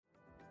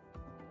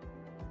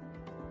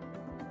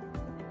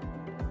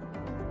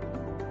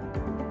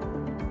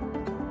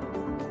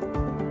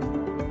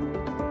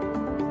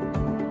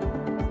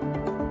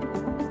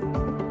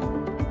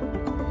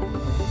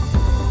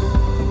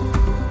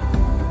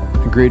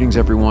Greetings,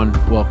 everyone.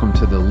 Welcome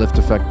to the Lift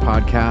Effect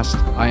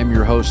podcast. I am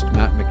your host,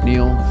 Matt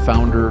McNeil,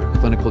 founder,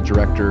 clinical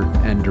director,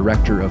 and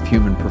director of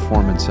human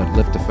performance at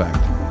Lift Effect,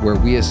 where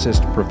we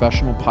assist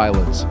professional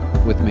pilots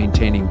with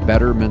maintaining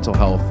better mental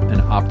health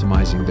and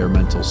optimizing their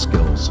mental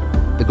skills.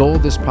 The goal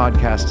of this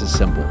podcast is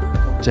simple: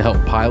 to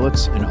help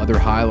pilots and other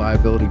high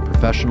liability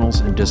professionals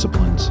and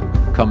disciplines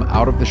come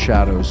out of the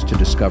shadows to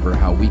discover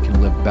how we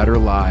can live better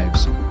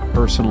lives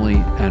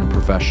personally and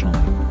professionally.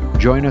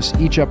 Join us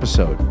each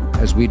episode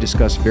as we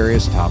discuss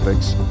various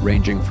topics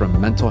ranging from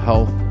mental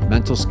health,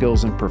 mental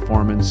skills and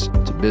performance,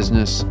 to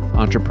business,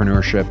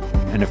 entrepreneurship,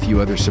 and a few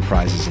other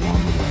surprises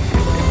along the way.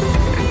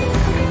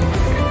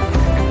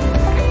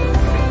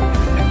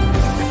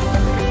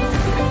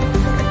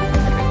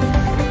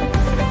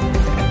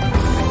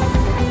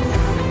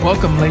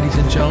 Welcome, ladies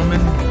and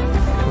gentlemen,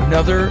 to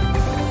another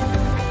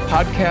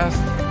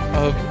podcast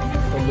of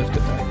The Lift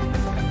Effect.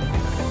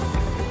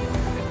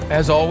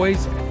 As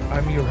always,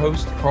 I'm your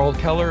host, Carl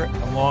Keller,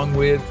 along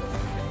with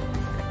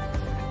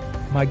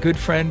my good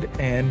friend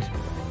and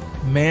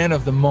man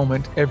of the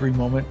moment, every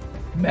moment,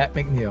 Matt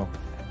McNeil.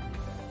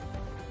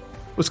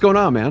 What's going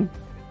on, man?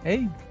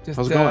 Hey, just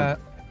how's it going?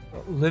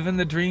 Living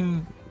the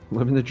dream.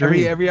 Living the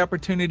dream. Every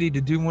opportunity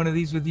to do one of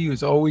these with you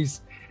is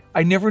always.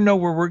 I never know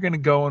where we're going to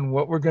go and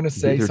what we're going to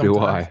say. Neither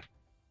sometimes.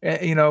 do I.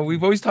 You know,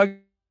 we've always talked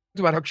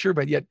about how sure,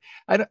 but yet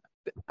I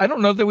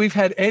don't know that we've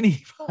had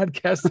any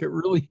podcast that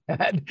really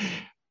had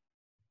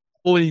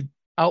fully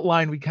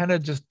outlined. We kind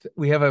of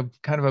we have a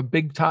kind of a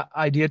big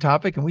idea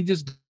topic, and we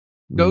just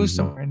go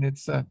somewhere. And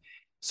it's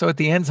so at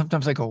the end,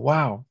 sometimes I go,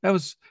 "Wow,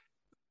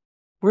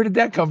 where did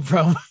that come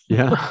from?"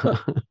 Yeah.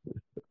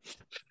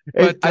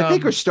 But I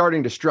think we're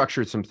starting to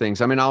structure some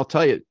things. I mean, I'll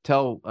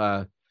tell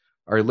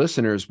our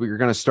listeners, we're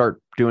going to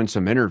start doing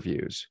some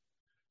interviews.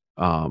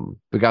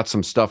 We got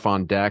some stuff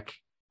on deck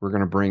we're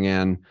going to bring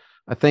in.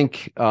 I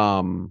think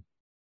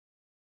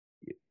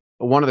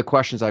one of the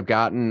questions I've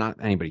gotten, not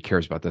anybody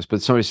cares about this,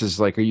 but somebody says,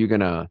 like, are you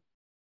going to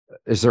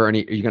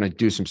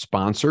do some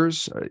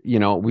sponsors?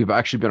 We've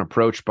actually been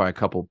approached by a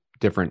couple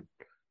different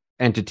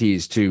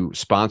entities to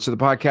sponsor the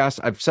podcast.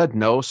 I've said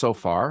no so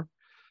far,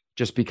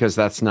 just because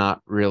that's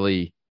not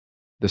really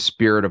the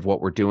spirit of what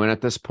we're doing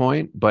at this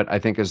point. But I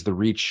think as the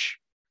reach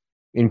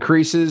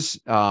increases,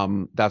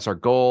 that's our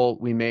goal.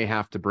 We may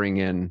have to bring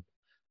in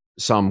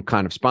some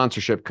kind of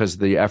sponsorship, because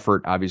the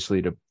effort,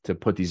 obviously, to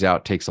put these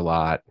out takes a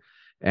lot.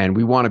 And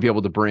we want to be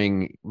able to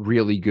bring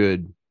really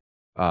good,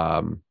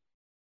 good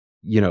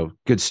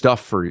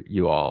stuff for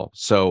you all.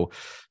 So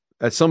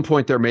at some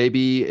point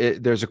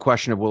there's a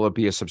question of, will it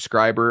be a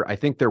subscriber? I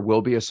think there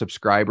will be a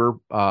subscriber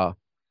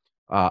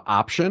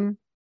option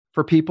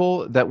for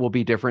people that will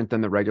be different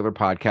than the regular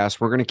podcast.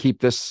 We're going to keep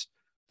this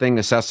thing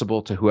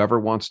accessible to whoever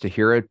wants to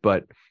hear it,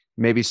 but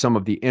maybe some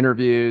of the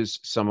interviews,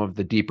 some of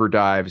the deeper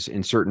dives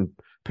in certain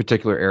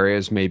particular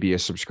areas, maybe a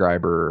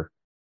subscriber,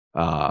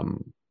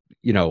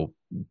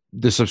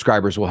 the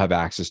subscribers will have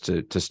access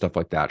to stuff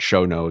like that,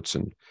 show notes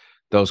and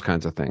those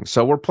kinds of things.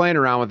 So we're playing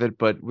around with it,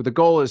 but the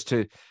goal is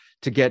to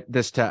get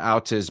this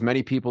out to as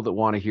many people that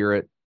want to hear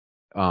it,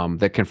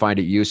 that can find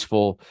it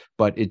useful.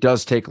 But it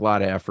does take a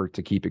lot of effort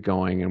to keep it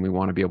going, and we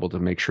want to be able to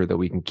make sure that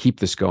we can keep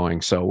this going.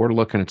 So we're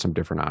looking at some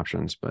different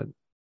options. But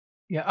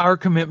yeah, our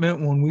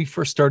commitment when we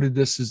first started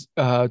this is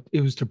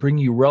it was to bring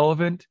you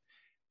relevant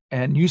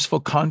and useful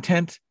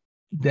content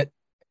that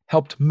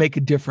helped make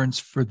a difference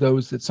for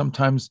those that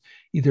sometimes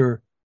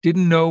either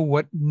didn't know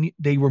what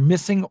they were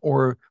missing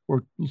or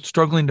were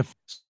struggling to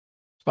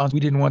sponsor. We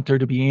didn't want there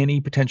to be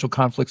any potential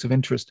conflicts of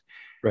interest.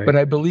 Right. But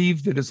I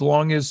believe that as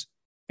long as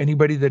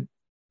anybody that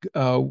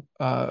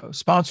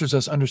sponsors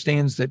us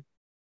understands that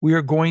we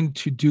are going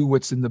to do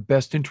what's in the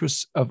best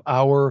interests of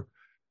our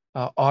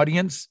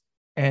audience,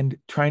 and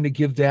trying to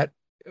give that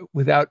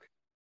without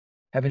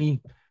having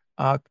any,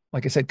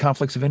 like I said,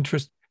 conflicts of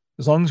interest.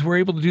 As long as we're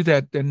able to do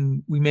that,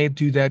 then we may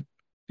do that,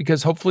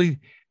 because hopefully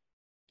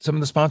some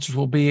of the sponsors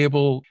will be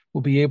able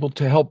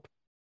to help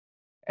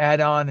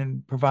add on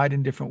and provide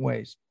in different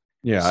ways.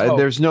 Yeah, so,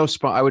 there's no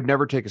I would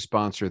never take a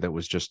sponsor that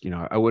was just,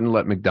 I wouldn't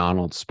let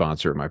McDonald's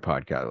sponsor my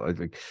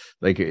podcast.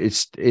 Like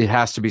it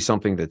has to be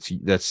something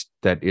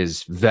that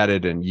is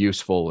vetted and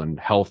useful and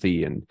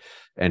healthy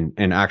and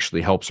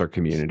actually helps our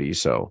community.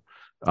 So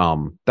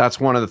that's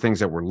one of the things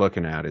that we're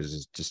looking at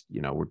is just,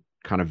 we're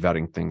kind of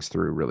vetting things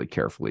through really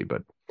carefully.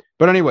 But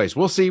anyways,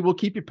 we'll see. We'll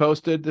keep you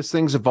posted. This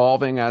thing's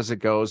evolving as it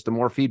goes. The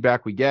more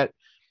feedback we get,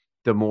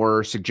 the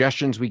more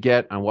suggestions we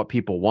get on what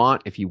people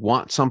want. If you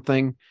want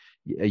something,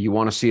 you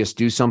want to see us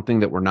do something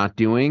that we're not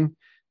doing,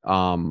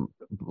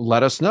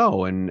 let us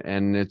know.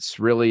 And it's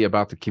really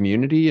about the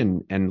community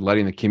and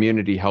letting the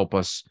community help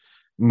us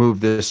move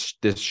this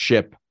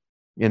ship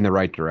in the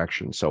right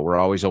direction. So we're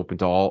always open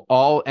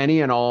to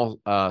any and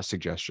all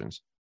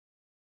suggestions.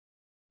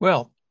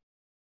 Well,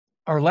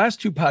 our last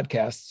two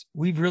podcasts,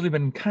 we've really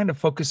been kind of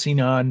focusing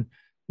on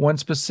one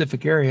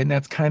specific area, and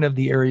that's kind of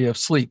the area of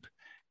sleep.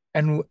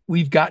 And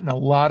we've gotten a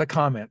lot of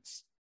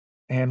comments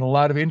and a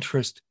lot of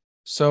interest.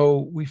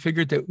 So we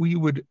figured that we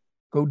would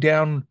go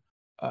down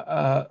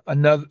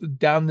another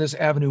down this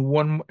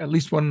avenue, at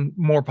least one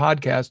more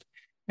podcast,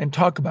 and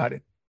talk about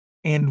it.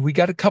 And we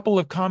got a couple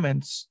of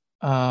comments.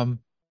 One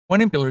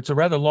in particular, it's a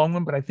rather long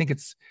one, but I think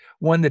it's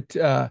one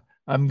that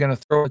I'm going to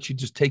throw at you.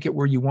 Just take it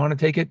where you want to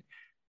take it.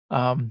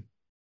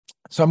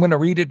 So I'm going to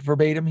read it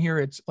verbatim here.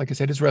 It's, like I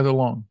said, it's rather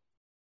long.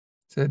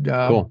 It said,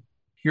 Cool.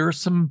 Here are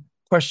some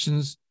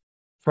questions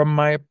from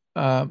my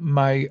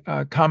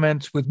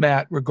comments with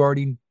Matt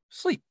regarding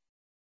sleep.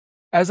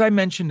 As I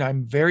mentioned,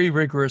 I'm very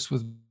rigorous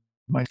with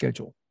my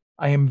schedule.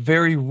 I am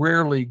very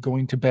rarely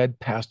going to bed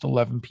past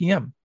 11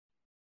 p.m.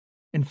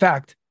 In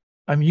fact,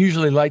 I'm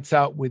usually lights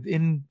out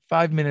within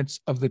 5 minutes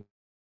of the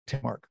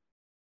 10 mark.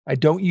 I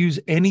don't use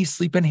any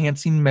sleep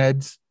enhancing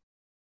meds,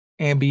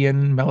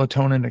 Ambien,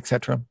 melatonin,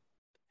 etc.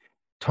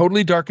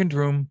 Totally darkened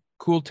room,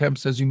 cool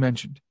temps, as you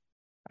mentioned.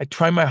 I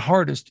try my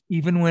hardest,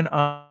 even when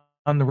on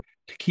the road,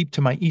 to keep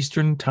to my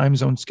Eastern time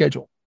zone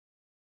schedule.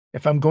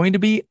 If I'm going to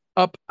be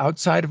up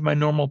outside of my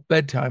normal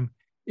bedtime,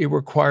 it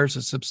requires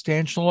a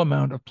substantial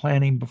amount of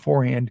planning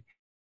beforehand,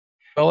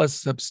 as well as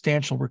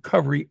substantial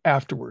recovery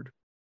afterward.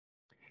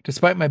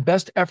 Despite my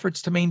best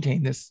efforts to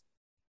maintain this,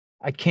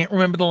 I can't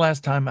remember the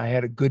last time I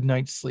had a good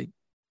night's sleep.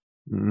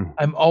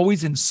 I'm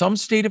always in some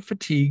state of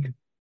fatigue,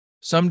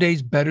 some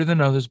days better than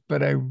others,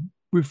 but I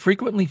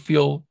frequently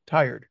feel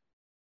tired.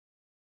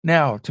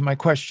 Now to my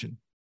question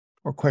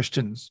or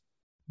questions.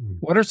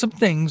 What are some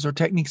things or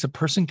techniques a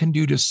person can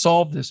do to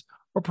solve this,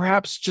 or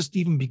perhaps just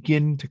even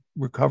begin to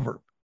recover?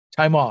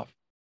 Time off,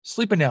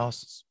 sleep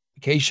analysis,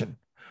 vacation,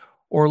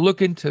 or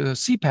look into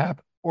CPAP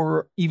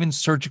or even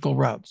surgical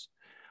routes.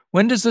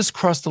 When does this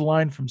cross the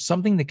line from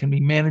something that can be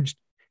managed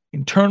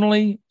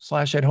internally /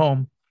 at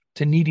home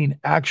to needing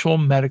actual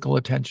medical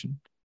attention?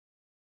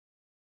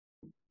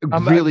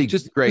 Really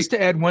great. Just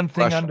to add one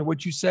thing question. onto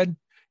what you said,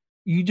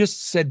 you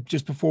just said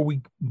just before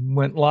we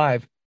went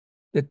live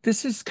that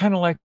this is kind of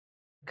like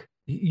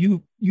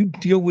you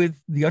deal with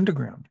the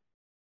underground,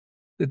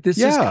 that this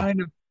is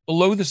kind of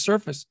below the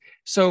surface.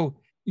 So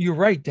you're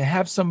right to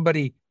have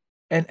somebody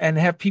and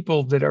have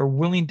people that are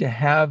willing to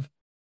have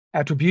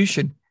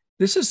attribution.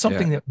 This is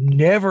something that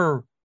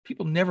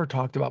people never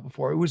talked about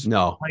before. It was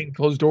behind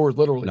closed doors,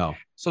 literally. No.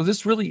 So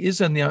this really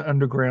is in the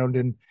underground,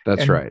 and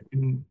that's right.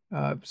 And,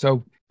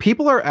 so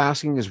people are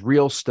asking is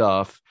real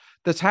stuff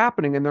that's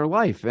happening in their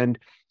life, and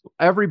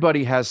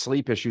everybody has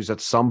sleep issues at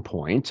some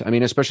point. I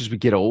mean, especially as we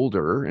get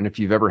older, and if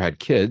you've ever had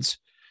kids,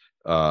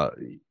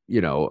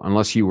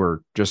 unless you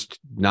were just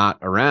not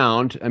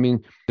around, I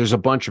mean, there's a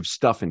bunch of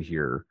stuff in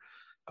here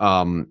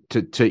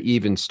to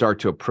even start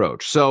to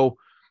approach. So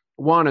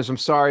one is, I'm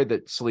sorry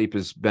that sleep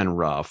has been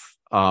rough.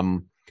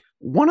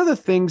 One of the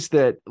things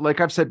that, like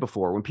I've said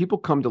before, when people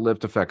come to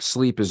Lift Effect,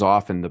 sleep is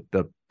often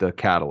the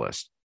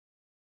catalyst.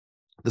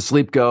 The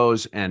sleep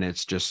goes and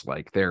it's just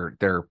like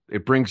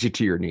it brings you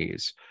to your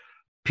knees.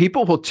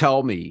 People will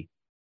tell me,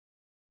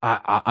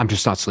 I'm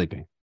just not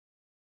sleeping.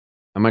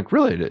 I'm like,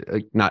 really?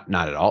 Like, not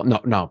at all.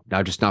 No,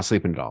 I'm just not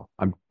sleeping at all.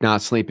 I'm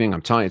not sleeping.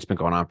 I'm telling you, it's been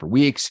going on for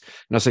weeks.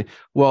 And I'll say,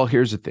 well,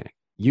 here's the thing.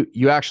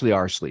 You actually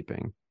are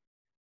sleeping.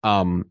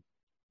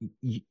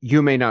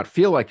 You may not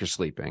feel like you're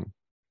sleeping.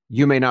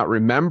 You may not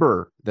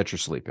remember that you're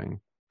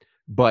sleeping,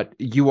 but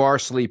you are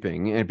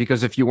sleeping. And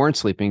because if you weren't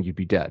sleeping, you'd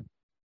be dead.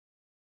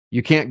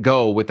 You can't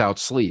go without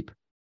sleep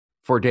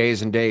for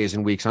days and days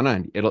and weeks on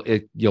end.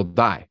 You'll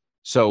die.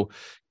 So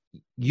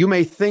you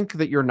may think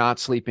that you're not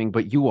sleeping,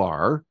 but you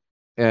are,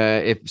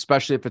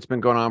 especially if it's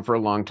been going on for a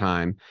long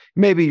time.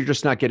 Maybe you're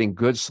just not getting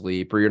good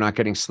sleep, or you're not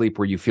getting sleep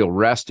where you feel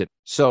rested.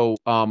 So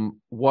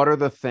what are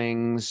the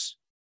things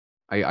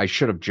I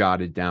should have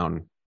jotted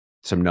down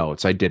some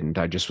notes. I didn't.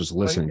 I just was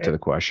listening to the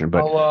question.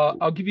 But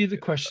I'll give you the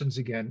questions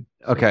again.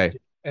 Okay.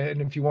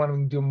 And if you want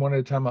to do them one at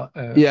a time,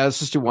 let's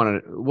just do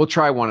one. We'll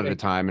try one at a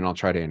time, and I'll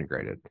try to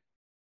integrate it.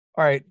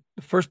 All right.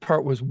 The first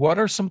part was, what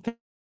are some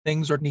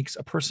things or techniques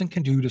a person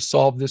can do to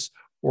solve this,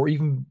 or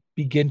even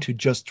begin to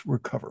just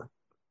recover?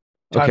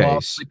 Time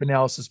off, sleep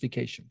analysis,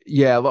 vacation.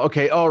 Yeah.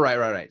 Okay. Oh,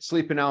 right.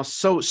 Sleep analysis.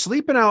 So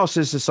sleep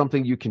analysis is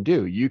something you can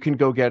do. You can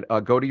go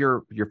to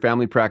your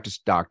family practice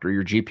doctor,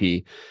 your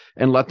GP,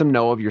 and let them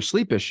know of your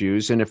sleep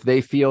issues. And if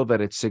they feel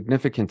that it's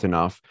significant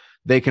enough,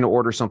 they can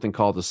order something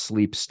called a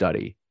sleep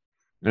study.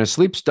 And a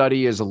sleep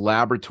study is a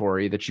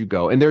laboratory that you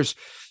go, and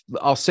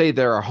I'll say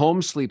there are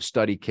home sleep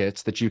study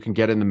kits that you can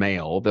get in the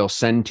mail. They'll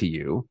send to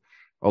you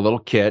a little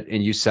kit,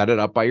 and you set it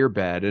up by your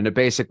bed, and it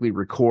basically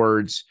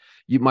records.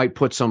 You might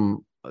put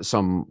some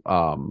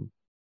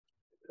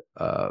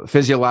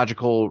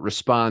physiological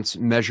response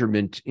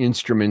measurement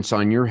instruments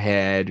on your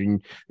head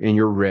and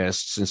your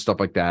wrists and stuff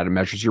like that. It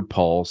measures your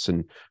pulse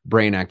and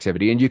brain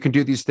activity. And you can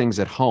do these things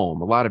at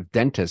home. A lot of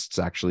dentists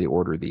actually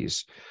order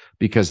these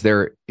because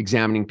they're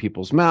examining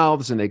people's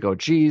mouths and they go,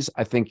 geez,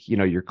 I think,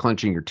 you're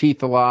clenching your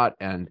teeth a lot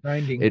and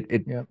grinding.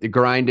 It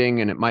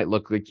grinding, and it might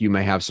look like you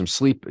may have some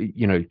sleep,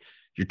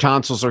 your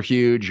tonsils are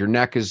huge, your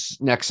neck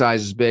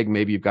size is big.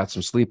 Maybe you've got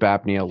some sleep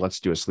apnea. Let's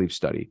do a sleep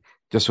study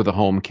just with a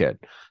home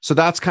kit. So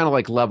that's kind of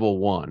like level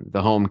one,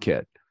 the home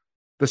kit.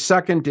 The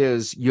second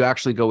is you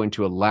actually go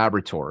into a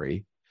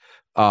laboratory.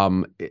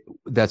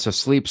 That's a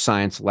sleep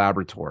science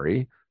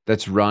laboratory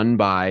that's run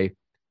by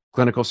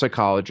clinical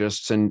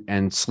psychologists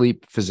and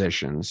sleep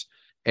physicians.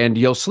 And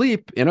you'll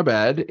sleep in a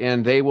bed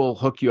and they will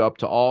hook you up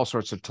to all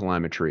sorts of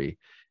telemetry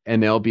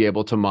and they'll be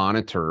able to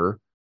monitor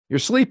your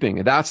sleeping.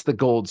 And that's the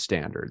gold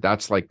standard.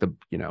 That's like the,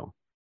 you know,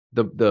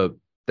 the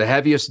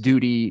heaviest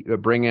duty,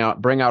 bring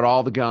out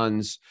all the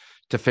guns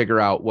to figure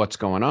out what's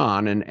going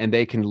on. And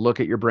they can look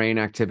at your brain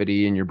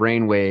activity and your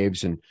brain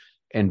waves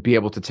and be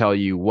able to tell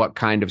you what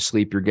kind of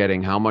sleep you're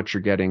getting, how much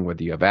you're getting,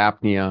 whether you have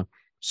apnea,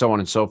 so on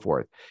and so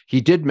forth. He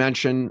did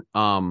mention,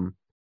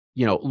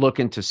 look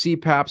into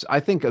CPAPs. I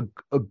think a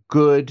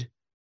good,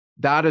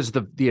 that is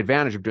the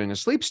advantage of doing a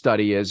sleep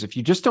study is if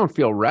you just don't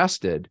feel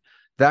rested,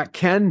 that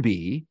can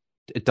be,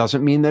 it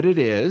doesn't mean that it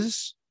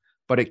is,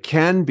 but it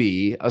can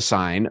be a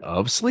sign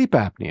of sleep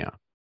apnea.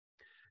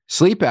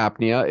 Sleep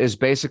apnea is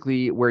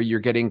basically where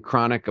you're getting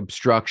chronic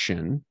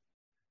obstruction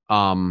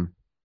throughout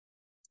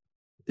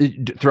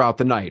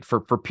the night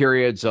for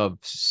periods of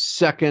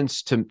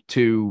seconds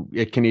to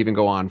it can even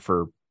go on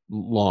for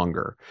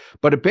longer.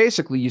 But it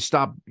basically you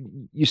stop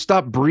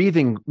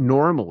breathing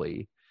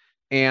normally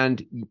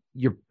and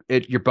your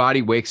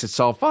body wakes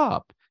itself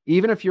up.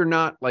 Even if you're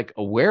not like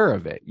aware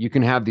of it, you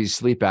can have these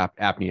sleep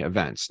apnea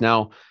events.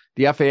 Now,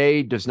 the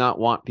FAA does not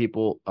want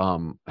people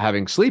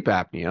having sleep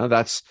apnea.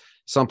 That's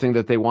something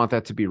that they want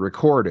that to be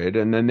recorded.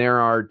 And then there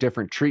are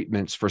different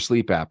treatments for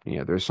sleep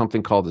apnea. There's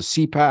something called the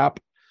CPAP,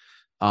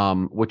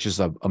 which is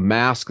a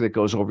mask that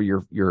goes over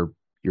your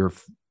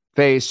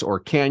face, or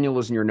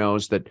cannulas in your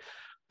nose that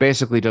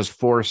basically does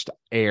forced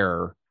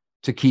air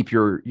to keep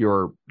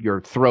your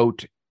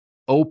throat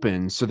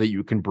open so that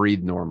you can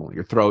breathe normally,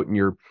 your throat and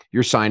your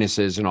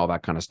sinuses and all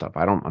that kind of stuff.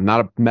 I'm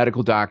not a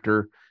medical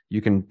doctor.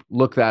 You can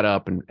look that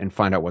up and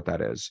find out what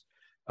that is,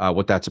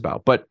 what that's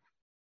about.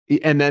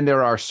 And then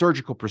there are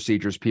surgical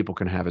procedures people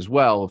can have as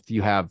well. If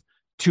you have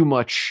too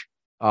much,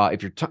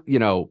 if you're,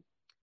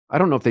 I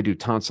don't know if they do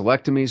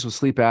tonsillectomies with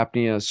sleep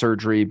apnea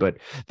surgery, but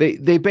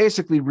they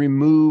basically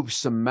remove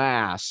some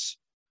mass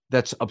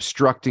that's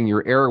obstructing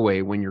your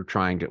airway when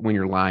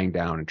you're lying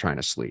down and trying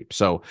to sleep.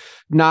 So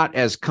not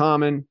as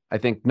common. I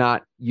think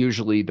not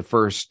usually the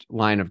first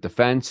line of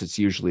defense. It's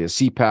usually a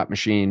CPAP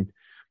machine.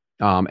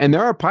 And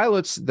there are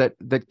pilots that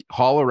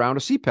haul around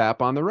a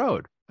CPAP on the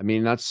road. I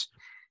mean, that's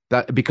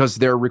because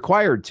they're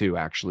required to,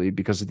 actually,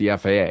 because of the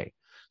FAA.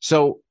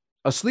 So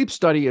a sleep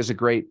study is a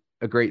great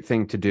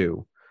thing to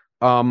do.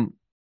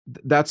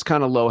 That's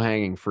kind of low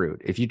hanging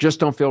fruit. If you just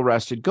don't feel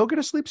rested, go get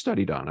a sleep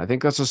study done. I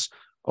think that's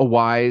a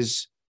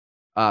wise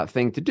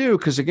thing to do.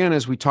 Because again,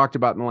 as we talked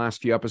about in the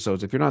last few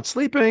episodes, if you're not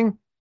sleeping,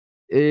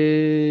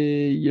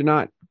 you're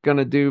not going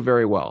to do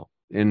very well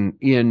in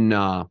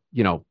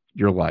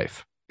your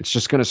life. It's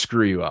just going to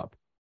screw you up.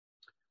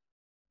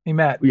 Hey,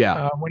 Matt.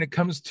 Yeah. When it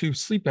comes to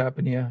sleep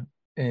apnea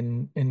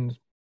in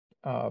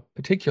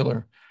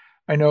particular,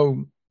 I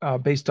know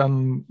based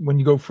on when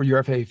you go for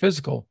your FAA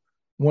physical,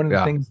 one of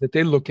the things that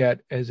they look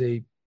at as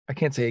I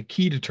can't say a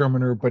key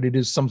determiner, but it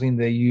is something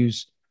they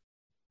use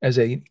as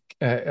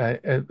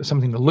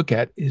something to look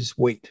at is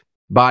weight.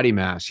 Body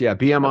mass. Yeah.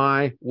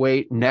 BMI,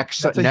 weight, neck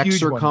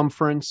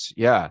circumference.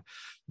 One. Yeah.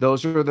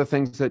 Those are the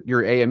things that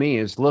your AME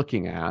is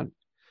looking at.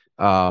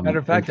 Matter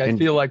of fact, I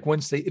feel like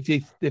once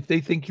if they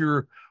think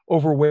you're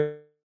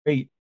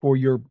overweight for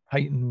your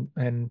height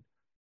and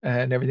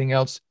everything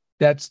else,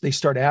 they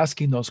start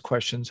asking those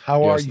questions.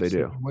 How are you? They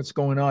do. What's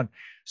going on?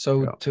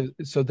 So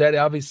that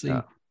obviously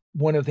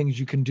one of the things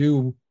you can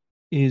do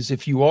is,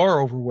 if you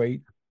are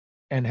overweight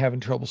and having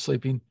trouble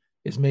sleeping,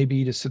 is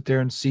maybe to sit there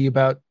and see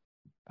about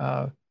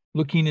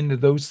looking into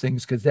those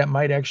things, because that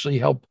might actually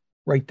help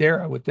right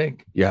there, I would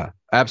think. Yeah,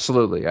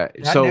 absolutely.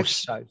 So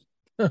exercise.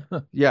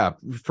 Yeah,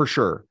 for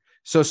sure.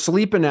 So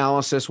sleep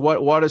analysis,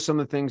 what are some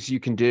of the things you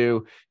can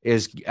do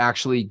is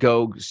actually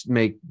do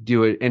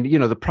it. And,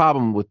 the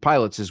problem with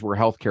pilots is we're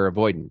healthcare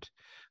avoidant.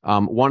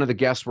 One of the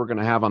guests we're going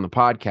to have on the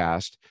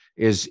podcast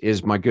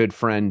is my good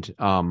friend.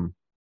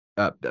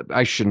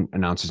 I shouldn't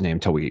announce his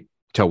name till we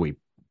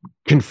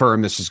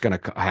confirm this is going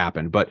to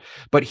happen, but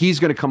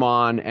he's going to come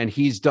on, and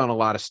he's done a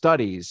lot of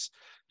studies.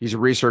 He's a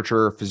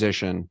researcher,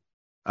 physician,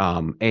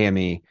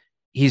 AME.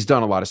 He's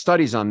done a lot of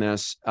studies on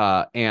this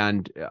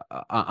and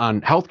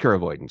on healthcare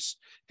avoidance,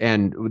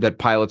 and that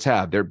pilots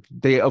have.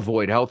 They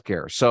avoid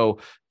healthcare. So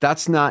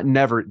that's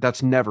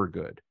never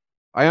good.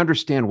 I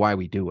understand why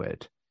we do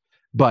it,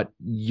 but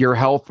your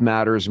health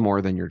matters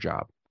more than your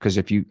job, because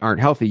if you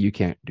aren't healthy, you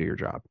can't do your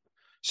job.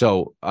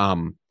 So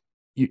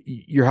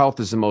your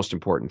health is the most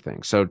important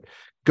thing. So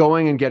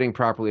going and getting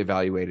properly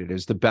evaluated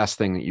is the best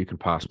thing that you can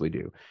possibly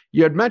do.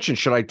 You had mentioned,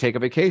 should I take a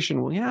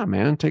vacation? Well, yeah,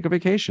 man, take a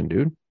vacation,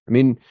 dude. I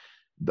mean,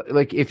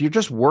 like, if you're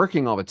just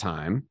working all the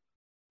time,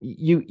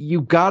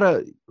 you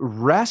gotta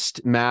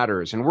rest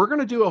matters. And we're going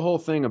to do a whole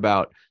thing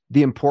about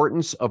the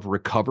importance of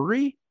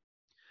recovery,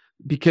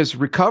 because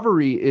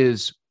recovery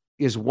is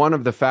one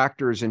of the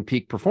factors in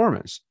peak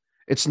performance.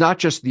 It's not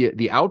just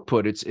the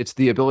output, it's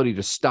the ability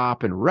to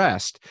stop and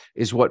rest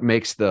is what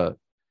makes the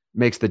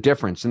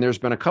difference. And there's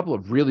been a couple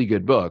of really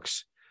good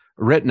books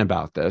written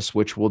about this,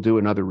 which we'll do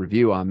another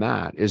review on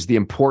that, is the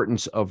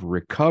importance of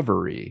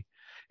recovery.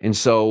 And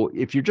so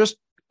if you're just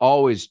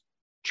always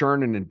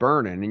churning and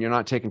burning and you're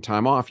not taking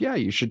time off, yeah,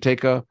 you should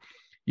take a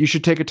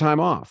time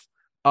off.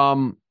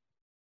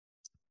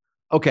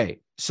 Okay,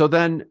 so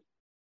then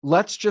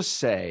let's just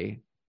say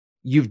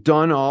you've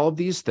done all of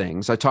these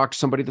things. I talked to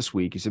somebody this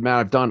week. He said,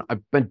 man,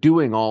 I've been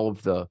doing all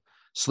of the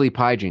sleep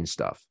hygiene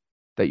stuff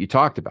that you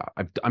talked about.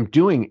 I'm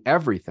doing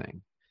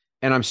everything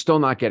and I'm still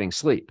not getting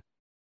sleep.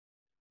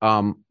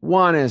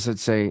 One is, I'd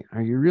say,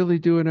 are you really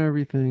doing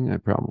everything? I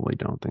probably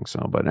don't think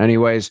so, but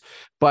anyways,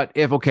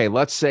 okay,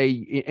 let's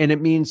say, and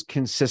it means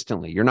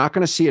consistently, you're not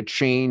going to see a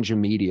change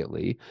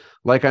immediately.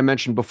 Like I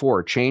mentioned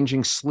before,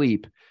 changing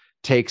sleep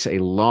takes a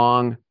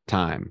long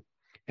time,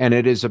 and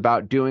it is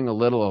about doing a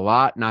little, a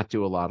lot, not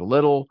do a lot, a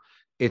little.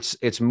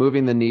 It's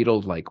moving the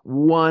needle like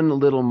one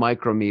little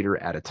micrometer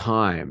at a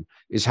time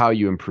is how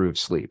you improve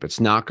sleep. It's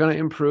not going to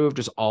improve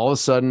just all of a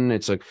sudden.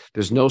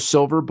 There's no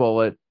silver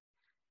bullet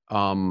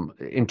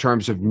in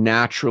terms of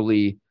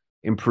naturally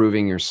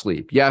improving your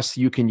sleep. Yes,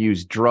 you can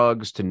use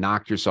drugs to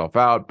knock yourself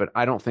out, but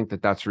I don't think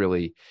that that's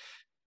really,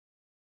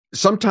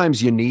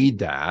 sometimes you need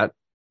that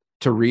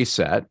to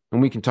reset.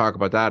 And we can talk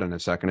about that in a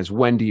second, is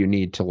when do you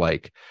need to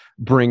like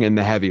bring in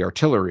the heavy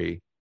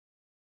artillery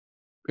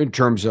in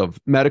terms of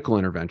medical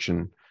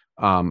intervention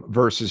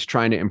versus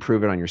trying to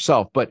improve it on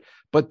yourself. But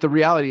the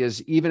reality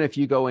is, even if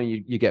you go and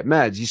you get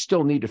meds, you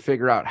still need to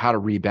figure out how to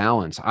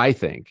rebalance, I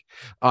think,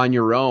 on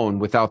your own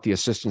without the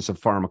assistance of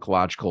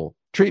pharmacological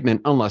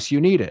treatment, unless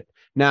you need it.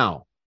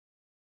 Now,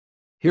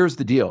 here's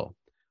the deal.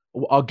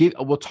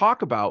 We'll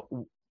talk about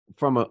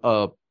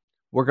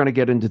we're going to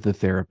get into the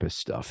therapist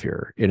stuff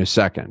here in a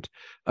second,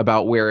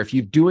 about where if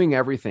you're doing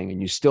everything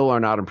and you still are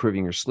not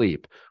improving your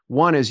sleep,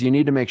 one is you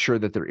need to make sure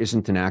that there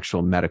isn't an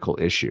actual medical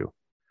issue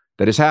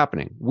that is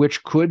happening,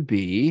 which could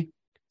be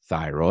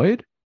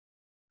thyroid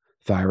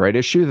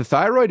issue. The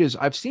thyroid is,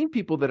 I've seen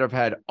people that have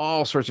had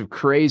all sorts of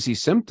crazy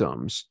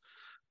symptoms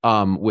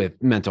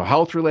with mental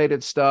health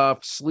related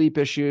stuff, sleep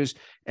issues,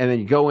 and then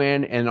you go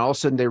in and all of a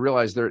sudden they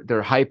realize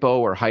they're hypo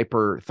or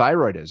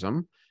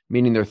hyperthyroidism,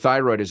 meaning their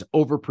thyroid is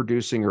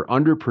overproducing or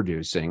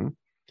underproducing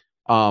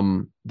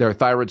their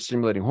thyroid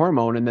stimulating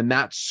hormone, and then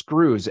that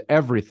screws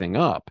everything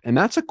up. And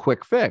that's a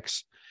quick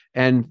fix.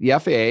 And the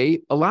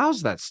FAA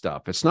allows that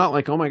stuff. It's not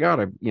like, oh my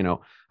God,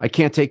 I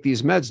can't take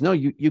these meds. No,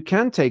 you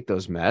can take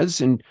those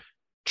meds and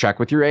check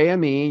with your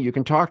AME. You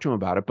can talk to them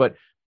about it. But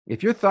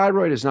if your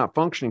thyroid is not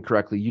functioning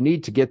correctly, you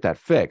need to get that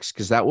fixed,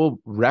 because that will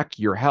wreck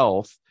your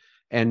health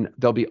and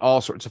there'll be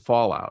all sorts of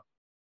fallout,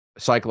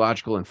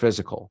 psychological and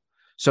physical.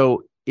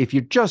 So if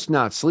you're just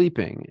not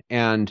sleeping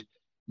and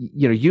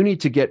you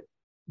need to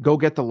go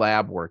get the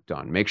lab work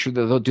done, make sure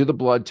that they'll do the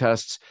blood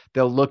tests.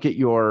 They'll look at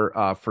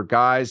your, for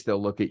guys,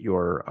 they'll look at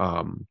your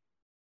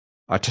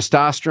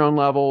testosterone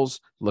levels,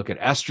 look at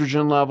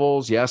estrogen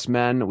levels. Yes,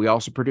 men, we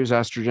also produce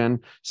estrogen.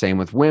 Same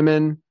with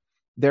women.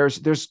 There's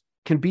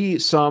can be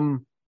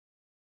some,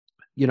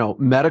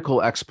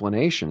 medical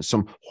explanations,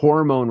 some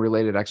hormone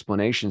related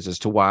explanations as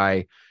to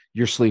why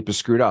your sleep is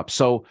screwed up.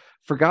 So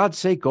for God's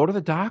sake, go to the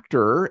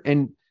doctor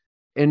and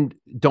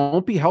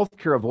don't be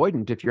healthcare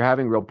avoidant. If you're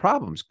having real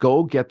problems,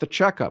 go get the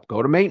checkup,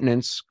 go to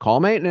maintenance,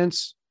 call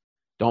maintenance.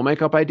 Don't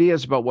make up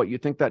ideas about what you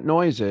think that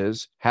noise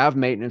is. Have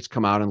maintenance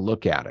come out and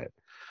look at it.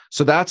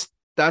 So that's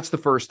the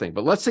first thing.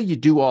 But let's say you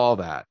do all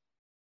that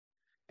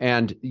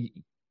and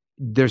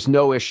there's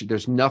no issue.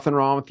 There's nothing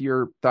wrong with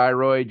your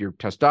thyroid. Your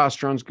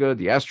testosterone's good.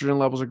 The estrogen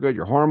levels are good.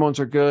 Your hormones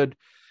are good.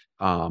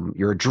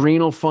 Your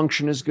adrenal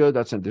function is good.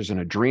 There's an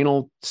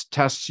adrenal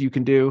tests you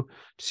can do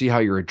to see how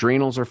your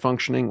adrenals are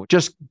functioning.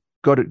 Just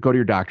go to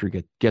your doctor,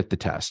 get the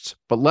tests.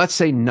 But let's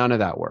say none of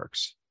that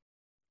works.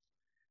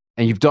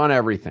 And you've done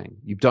everything.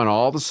 You've done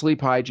all the sleep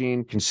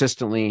hygiene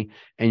consistently,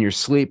 and your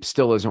sleep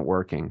still isn't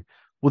working.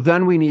 Well,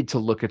 then we need to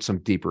look at some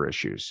deeper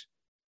issues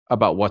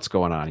about what's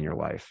going on in your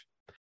life.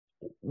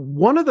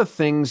 One of the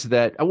things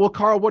that,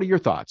 Carl, what are your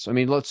thoughts? I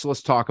mean,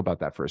 let's talk about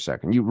that for a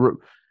second.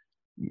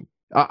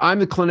 I'm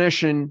the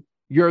clinician,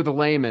 you're the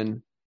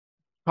layman.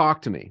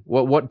 Talk to me.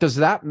 What does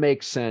that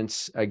make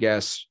sense? I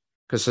guess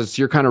because since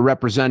you're kind of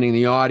representing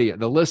the audience,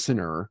 the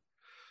listener,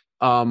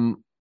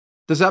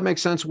 does that make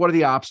sense? What are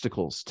the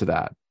obstacles to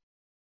that?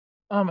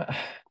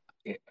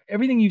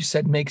 Everything you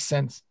said makes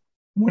sense.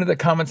 One of the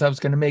comments I was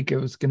going to make, it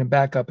was going to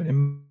back up, and it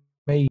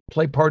may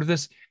play part of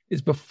this,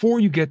 is before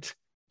you get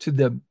to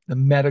the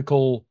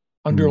medical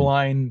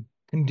underlying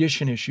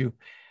condition issue.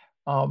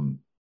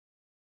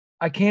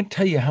 I can't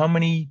tell you how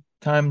many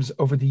times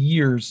over the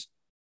years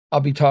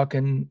I'll be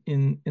talking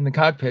in the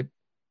cockpit,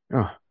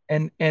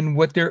 and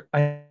what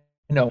I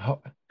know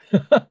how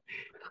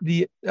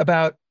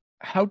about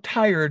how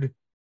tired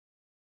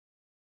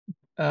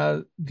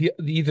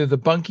either the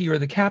bunkie or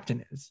the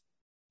captain is,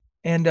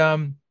 and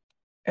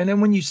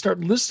then when you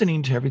start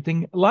listening to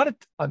everything,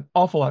 an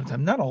awful lot of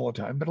time, not all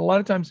the time, but a lot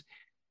of times,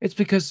 it's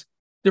because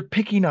they're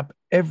picking up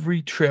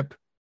every trip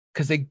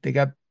because they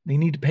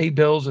need to pay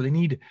bills, or they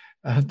need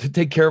to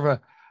take care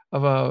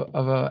of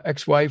a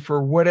ex-wife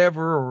or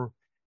whatever,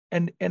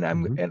 and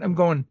I'm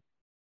going,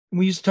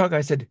 we used to talk,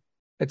 I said,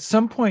 at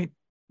some point,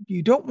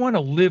 you don't want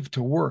to live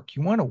to work.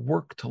 You want to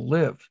work to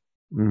live.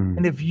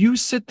 And if you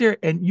sit there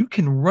and you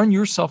can run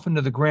yourself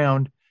into the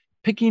ground,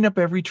 picking up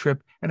every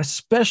trip, and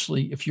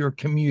especially if you're a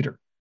commuter,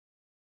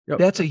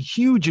 that's a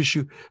huge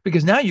issue,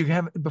 because now you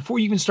have, before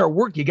you even start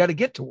work, you got to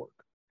get to work.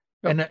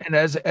 And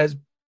as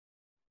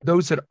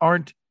those that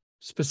aren't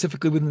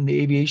specifically within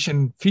the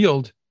aviation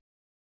field,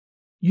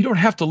 you don't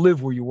have to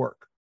live where you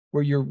work,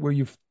 where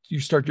you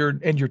start your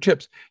end your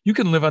trips. You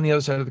can live on the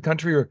other side of the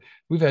country, or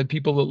we've had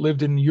people that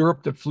lived in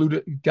Europe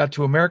that got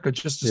to America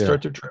just to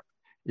start their trip.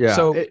 Yeah.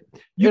 So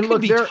you can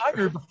be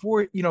tired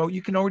before,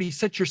 you can already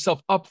set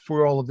yourself up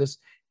for all of this.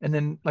 And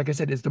then, like I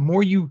said, is the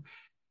more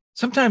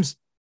sometimes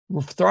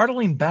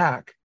throttling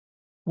back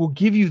will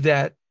give you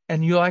that,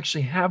 and you'll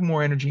actually have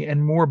more energy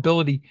and more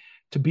ability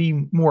to be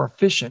more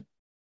efficient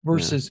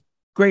versus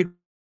great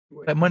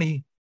that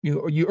money,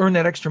 you earn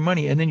that extra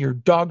money and then you're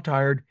dog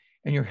tired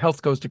and your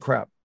health goes to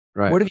crap.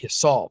 Right. What have you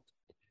solved?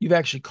 You've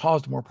actually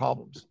caused more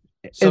problems.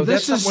 So and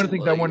this is one of the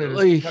things I wanted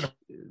to kind of,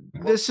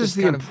 this is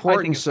the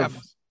importance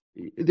of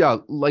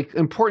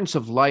importance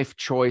of life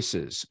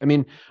choices. I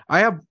mean,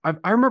 I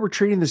remember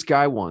treating this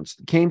guy once,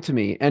 came to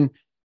me, and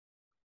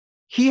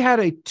he had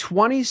a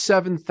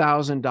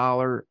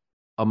 $27,000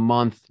 a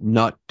month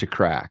nut to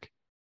crack.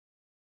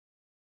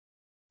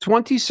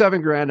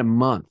 27 grand a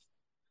month,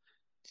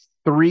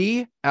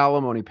 3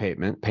 alimony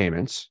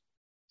payments.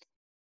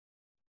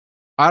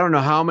 I don't know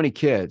how many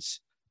kids,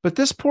 but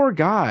this poor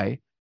guy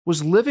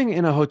was living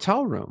in a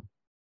hotel room,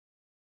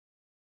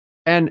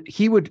 and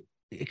he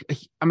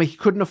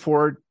couldn't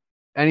afford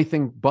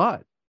anything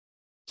but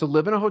to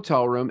live in a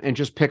hotel room and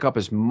just pick up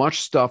as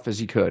much stuff as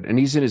he could. And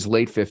he's in his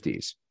late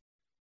 50s,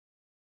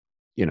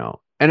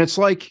 and it's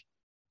like,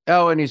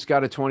 oh, and he's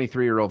got a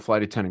 23-year-old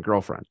flight attendant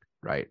girlfriend,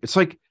 right? It's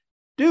like,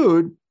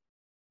 dude,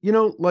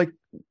 like,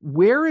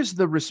 where is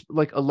the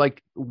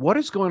what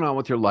is going on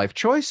with your life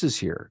choices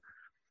here?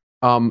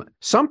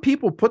 Some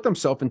people put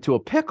themselves into a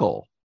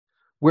pickle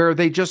where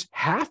they just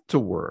have to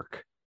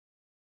work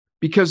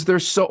because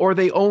or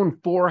they own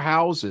 4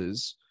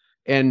 houses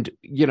and,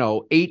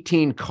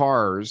 18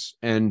 cars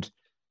and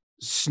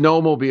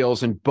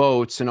snowmobiles and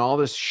boats and all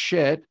this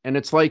shit. And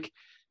it's like,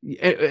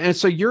 and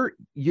so you're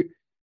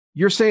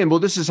saying, well,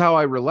 this is how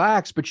I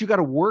relax, but you got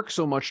to work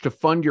so much to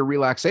fund your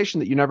relaxation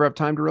that you never have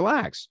time to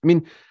relax. I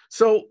mean,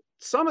 so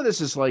some of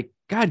this is like,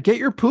 God, get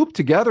your poop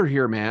together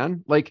here,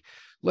 man. Like,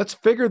 let's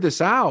figure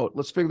this out.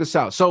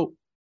 So,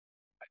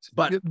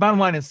 but the bottom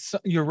line is,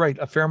 you're right.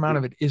 A fair amount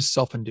of it is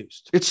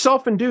self-induced. It's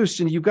self-induced.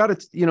 And you've got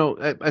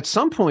to, at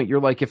some point you're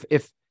like,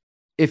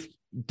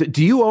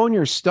 do you own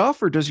your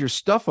stuff or does your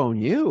stuff own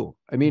you?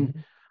 I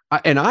mean,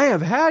 and I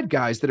have had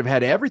guys that have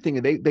had everything,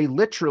 and they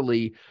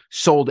literally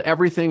sold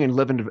everything and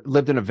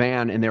lived in a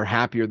van, and they're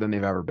happier than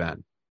they've ever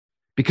been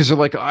because they're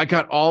like, I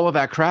got all of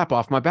that crap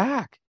off my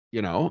back.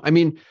 I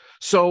mean,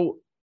 so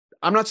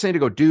I'm not saying to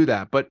go do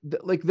that, but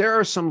like, there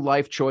are some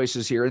life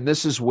choices here. And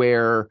this is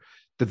where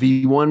the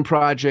V1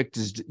 project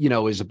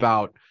is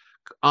about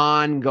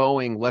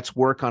ongoing. Let's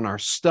work on our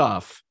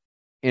stuff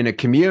in a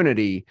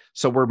community.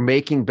 So we're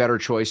making better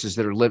choices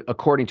that are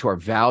according to our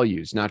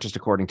values, not just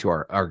according to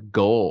our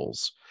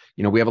goals.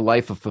 We have a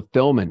life of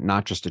fulfillment,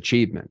 not just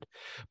achievement.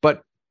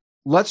 But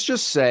let's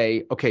just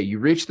say, okay, you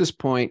reach this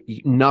point,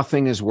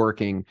 nothing is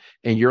working,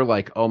 and you're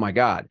like, oh my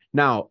God.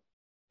 Now,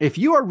 if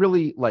you are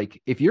really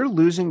if you're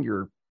losing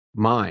your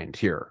mind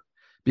here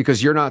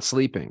because you're not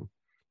sleeping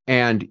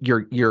and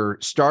you're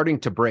starting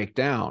to break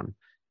down,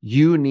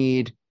 you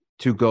need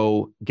to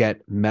go get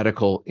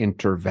medical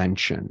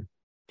intervention.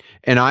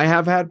 And I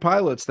have had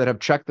pilots that have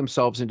checked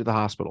themselves into the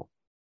hospital.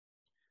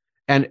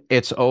 And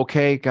it's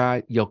okay,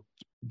 guy,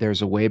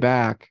 there's a way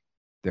back.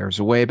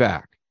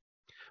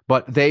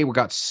 But they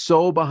got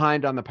so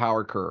behind on the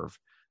power curve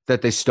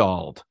that they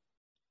stalled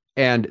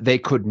and they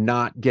could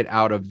not get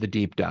out of the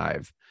deep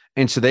dive.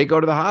 And so they go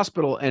to the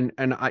hospital, and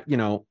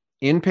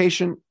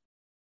inpatient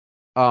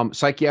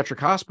psychiatric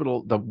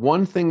hospital, the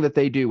one thing that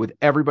they do with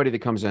everybody that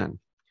comes in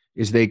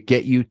is they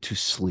get you to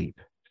sleep,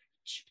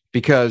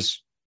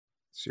 because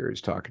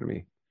Siri's talking to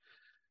me.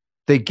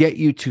 They get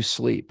you to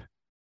sleep.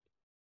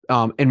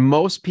 And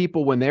most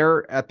people, when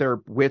they're at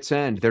their wits'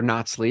 end, they're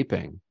not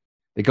sleeping.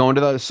 They go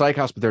into the psych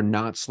hospital, they're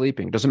not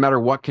sleeping. It doesn't matter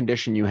what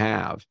condition you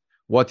have,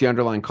 what the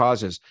underlying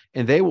cause is,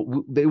 and they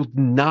will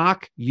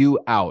knock you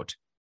out.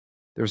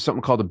 There's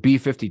something called a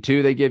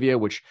B52 they give you,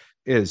 which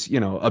is,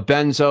 a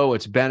benzo,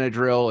 it's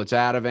Benadryl, it's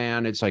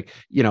Ativan. It's like,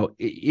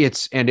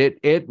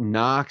 it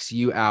knocks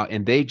you out,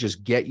 and they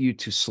just get you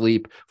to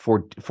sleep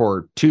for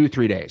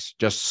 2-3 days.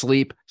 Just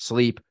sleep,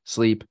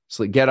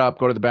 get up,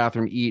 go to the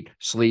bathroom, eat,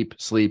 sleep.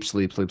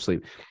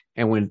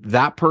 And when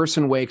that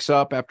person wakes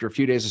up after a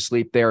few days of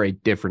sleep, they're a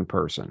different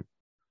person.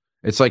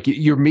 It's like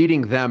you're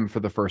meeting them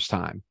for the first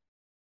time.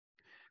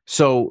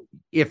 So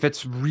if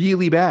it's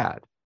really bad,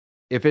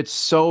 if it's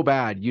so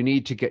bad, you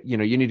need to go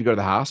to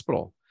the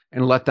hospital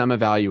and let them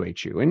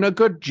evaluate you. And a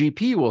good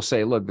GP will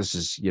say, look, this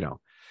is,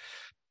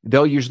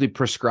 they'll usually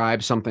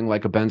prescribe something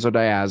like a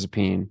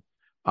benzodiazepine.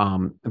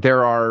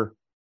 There are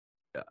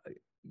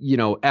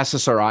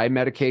SSRI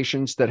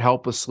medications that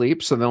help with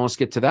sleep. So then let's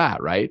get to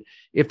that, right?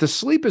 If the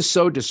sleep is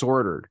so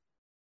disordered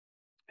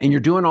and you're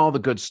doing all the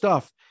good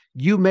stuff,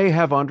 you may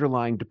have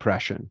underlying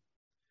depression.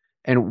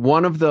 And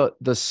one of the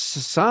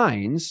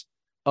signs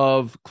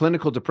of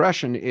clinical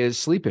depression is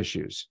sleep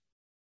issues.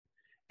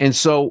 And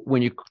so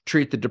when you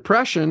treat the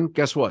depression,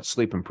 guess what?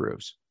 Sleep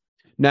improves.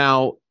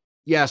 Now,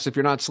 yes, if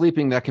you're not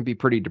sleeping, that can be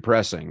pretty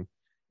depressing.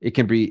 It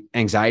can be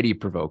anxiety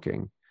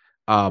provoking,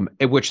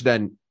 which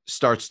then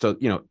starts to,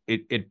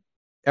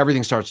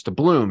 everything starts to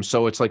bloom.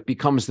 So it's like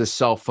becomes this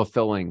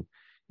self-fulfilling,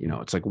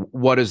 it's like,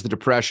 what is the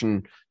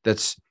depression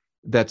that's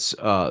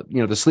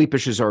the sleep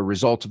issues are a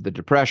result of the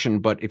depression,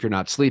 but if you're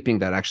not sleeping,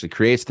 that actually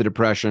creates the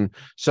depression.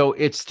 So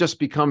it's just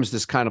becomes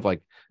this kind of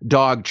like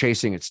dog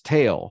chasing its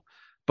tail.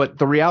 But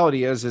the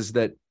reality is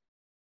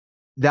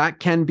that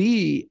can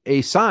be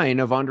a sign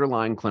of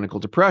underlying clinical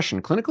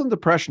depression. Clinical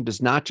depression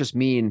does not just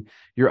mean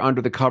you're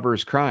under the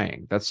covers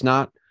crying. That's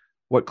not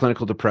what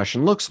clinical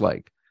depression looks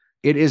like.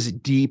 It is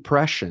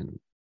depression.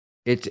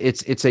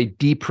 It's a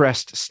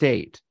depressed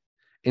state.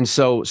 And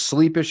so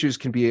sleep issues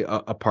can be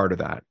a part of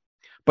that.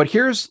 But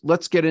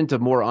let's get into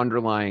more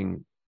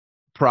underlying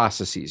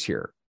processes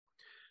here.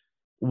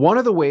 One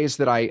of the ways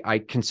that I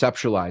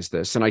conceptualize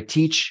this, and I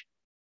teach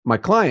my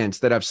clients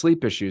that have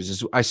sleep issues,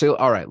 is I say,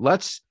 all right,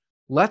 let's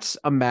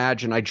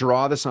imagine, I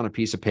draw this on a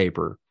piece of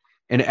paper,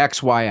 an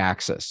XY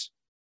axis.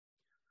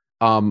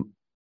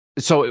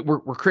 So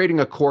we're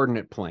creating a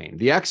coordinate plane.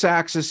 The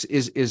x-axis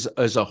is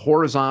a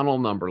horizontal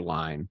number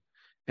line,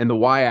 and the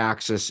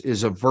y-axis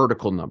is a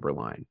vertical number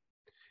line.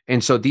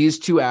 And so these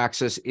two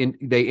axes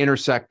they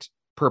intersect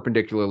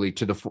perpendicularly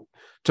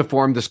to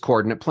form this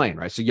coordinate plane,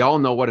 right? So y'all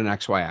know what an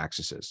XY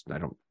axis is. I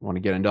don't want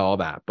to get into all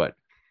that, but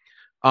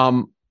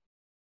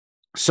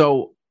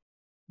so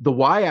the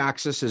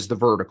y-axis is the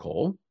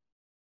vertical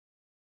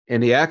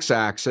and the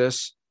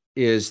x-axis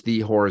is the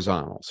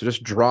horizontal. So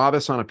just draw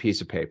this on a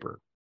piece of paper.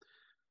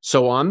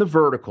 So on the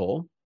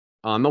vertical,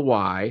 on the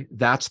y,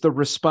 that's the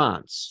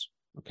response.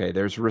 Okay,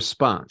 there's a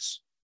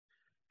response.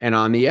 And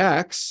on the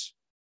x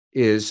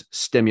is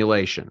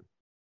stimulation.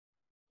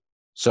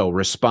 So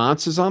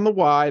response is on the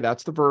y,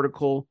 that's the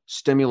vertical.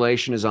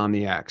 Stimulation is on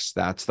the x,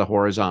 that's the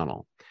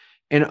horizontal.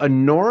 And a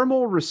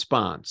normal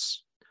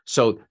response,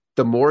 so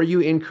the more you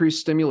increase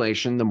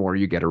stimulation, the more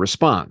you get a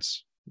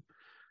response.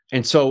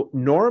 And so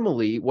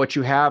normally what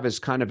you have is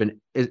kind of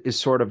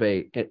sort of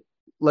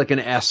like an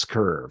S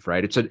curve,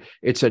 right?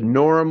 It's a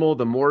normal,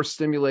 the more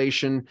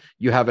stimulation,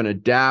 you have an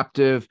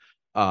adaptive,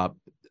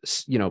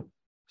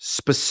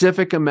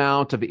 specific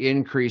amount of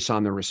increase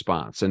on the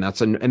response. And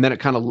and then it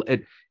kind of,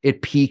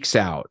 it peaks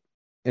out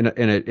and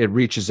it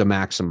reaches a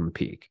maximum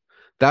peak.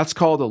 That's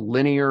called a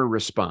linear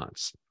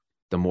response.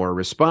 The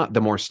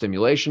more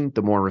stimulation,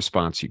 the more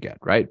response you get,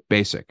 right?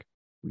 Basic.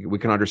 We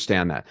can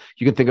understand that.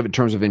 You can think of it in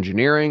terms of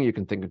engineering. You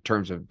can think in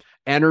terms of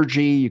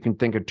energy. You can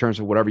think in terms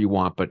of whatever you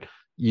want, but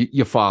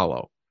you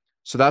follow.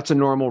 So that's a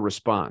normal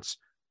response.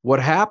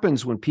 What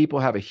happens when people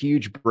have a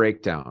huge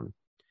breakdown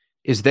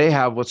is they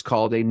have what's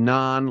called a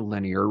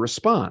non-linear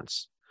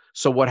response.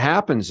 So what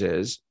happens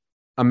is,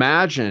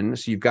 imagine,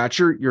 so you've got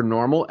your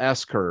normal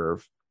S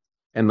curve,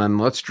 and then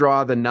let's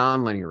draw the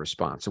non-linear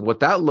response. And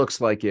what that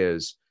looks like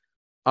is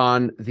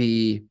on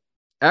the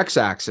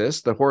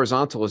x-axis, the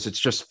horizontal it's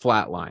just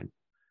flat line.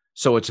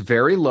 So it's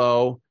very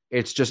low.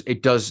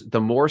 It does the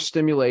more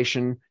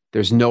stimulation,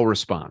 there's no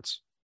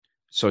response.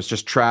 So it's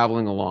just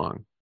traveling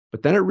along.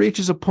 But then it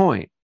reaches a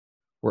point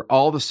where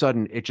all of a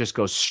sudden it just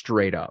goes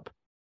straight up.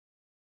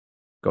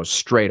 Goes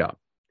straight up.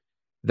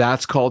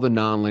 That's called a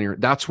nonlinear.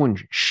 That's when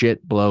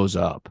shit blows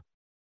up.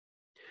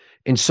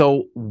 And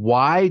so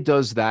why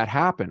does that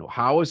happen?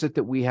 How is it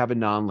that we have a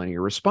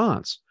nonlinear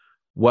response?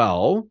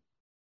 Well,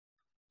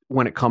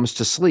 when it comes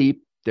to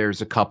sleep,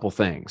 there's a couple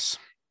things.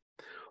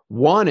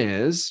 One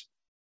is,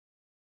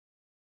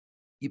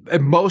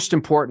 most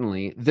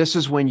importantly, this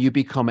is when you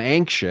become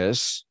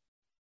anxious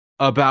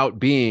about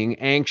being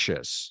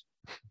anxious.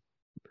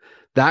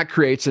 That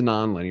creates a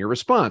nonlinear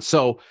response.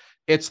 So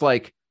it's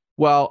like,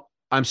 well,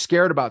 I'm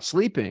scared about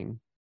sleeping.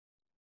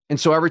 And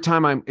so every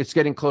time it's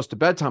getting close to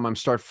bedtime, I'm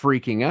start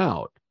freaking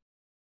out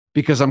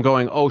because I'm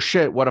going, oh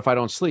shit, what if I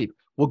don't sleep?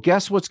 Well,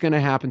 guess what's going to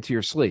happen to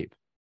your sleep?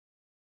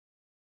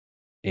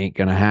 Ain't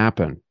going to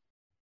happen.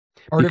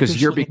 Because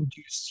you're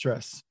induced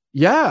stress.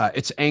 Yeah,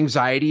 it's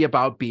anxiety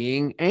about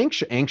being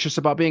anxious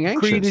about being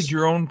anxious. Created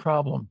your own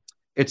problem.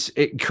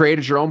 It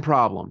created your own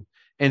problem.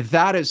 And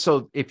that is,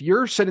 so if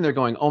you're sitting there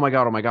going, oh my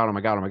God, I got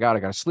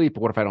to sleep.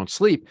 But what if I don't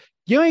sleep?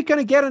 You ain't going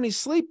to get any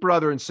sleep,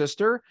 brother and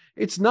sister.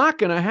 It's not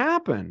going to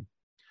happen.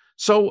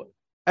 So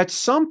at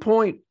some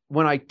point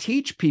when I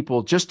teach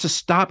people just to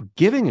stop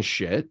giving a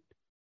shit,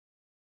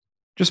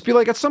 just be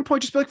like, at some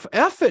point, just be like,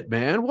 F it,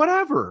 man,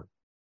 whatever.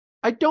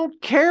 I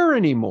don't care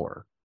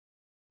anymore.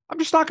 I'm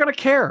just not going to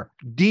care.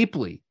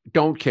 Deeply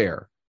don't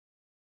care.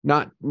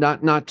 Not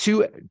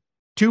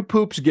two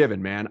poops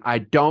given, man. I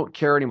don't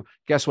care anymore.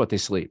 Guess what? They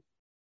sleep.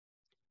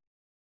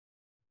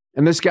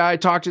 And this guy I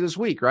talked to this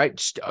week, right?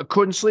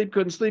 Couldn't sleep.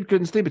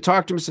 I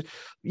talked to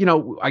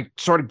him. I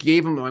sort of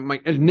gave him my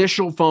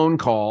initial phone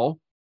call.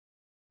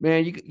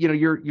 Man,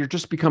 you're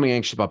just becoming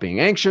anxious about being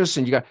anxious,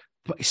 and you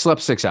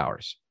slept 6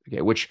 hours.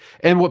 Okay,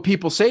 and what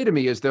people say to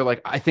me is they're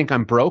like, I think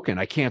I'm broken.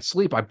 I can't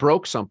sleep. I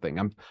broke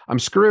something. I'm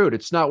screwed.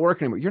 It's not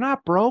working anymore. You're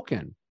not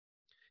broken.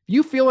 If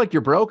you feel like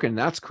you're broken,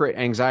 that's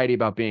anxiety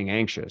about being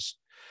anxious.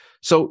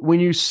 So when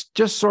you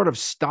just sort of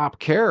stop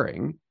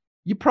caring,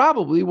 you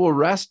probably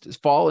will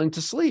fall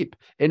into sleep.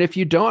 And if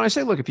you don't, I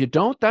say, look, if you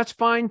don't, that's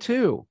fine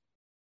too.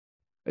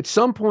 At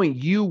some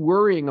point, you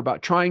worrying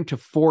about trying to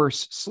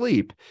force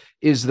sleep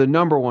is the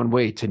number one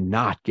way to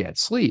not get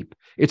sleep.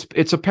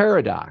 It's a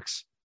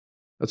paradox.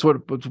 That's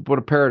what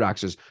a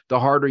paradox is. The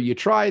harder you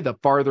try, the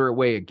farther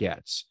away it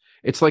gets.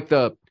 It's like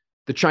the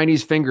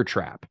Chinese finger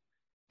trap.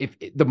 If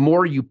the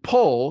more you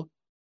pull,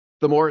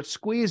 the more it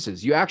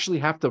squeezes. You actually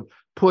have to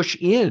push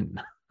in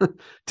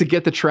to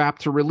get the trap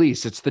to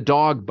release. It's the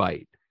dog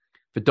bite.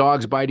 If a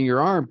dog's biting your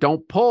arm,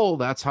 don't pull.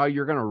 That's how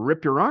you're going to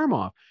rip your arm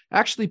off.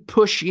 Actually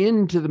push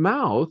into the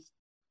mouth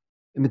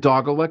and the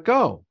dog will let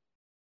go.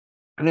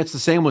 And it's the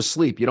same with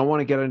sleep. You don't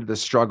want to get into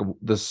this struggle,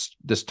 this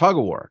tug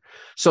of war.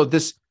 So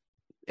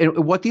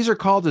and what these are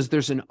called is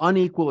there's an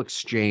unequal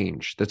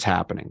exchange that's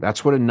happening.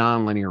 That's what a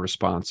nonlinear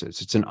response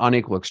is. It's an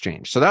unequal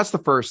exchange. So that's the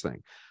first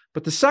thing.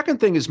 But the second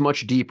thing is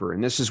much deeper.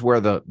 And this is where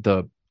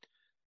the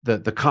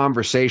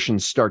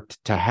conversations start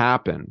to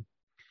happen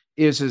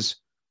is,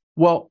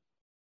 well,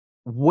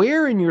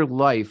 where in your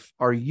life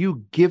are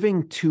you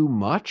giving too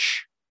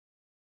much,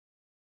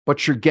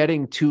 but you're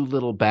getting too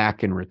little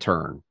back in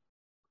return?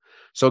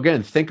 So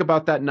again, think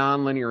about that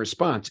nonlinear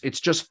response. It's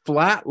just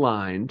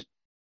flatlined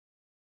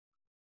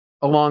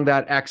along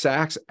that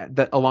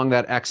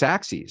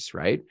x-axis,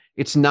 right?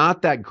 It's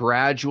not that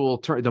gradual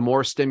turn. The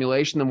more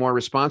stimulation, the more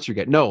response you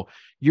get. No,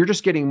 you're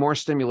just getting more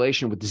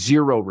stimulation with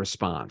zero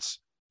response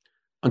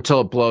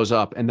until it blows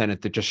up, and then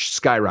it just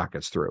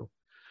skyrockets through.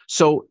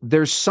 So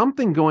there's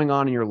something going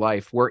on in your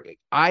life where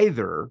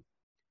either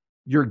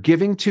you're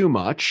giving too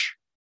much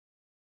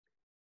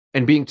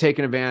and being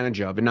taken advantage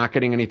of and not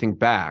getting anything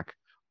back,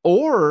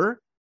 or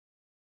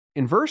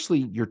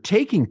inversely, you're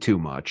taking too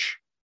much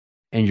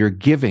and you're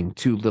giving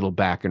too little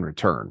back in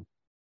return.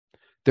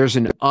 There's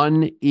an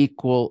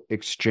unequal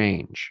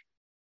exchange.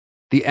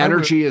 The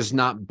energy is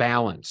not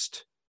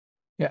balanced.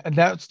 Yeah, and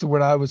that's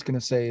what I was going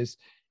to say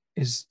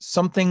is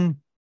something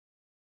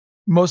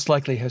most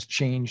likely has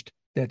changed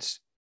that's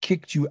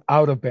kicked you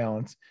out of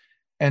balance,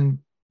 and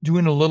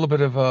doing a little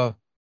bit of a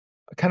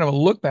kind of a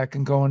look back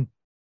and going,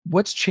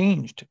 what's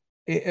changed?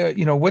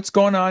 What's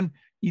going on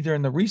either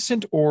in the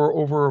recent or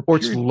over a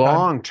period it's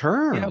long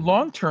term. Yeah,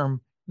 long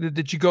term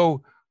that you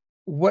go,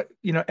 what,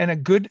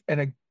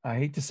 and I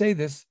hate to say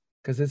this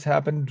because it's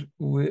happened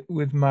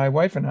with my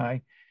wife and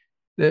I,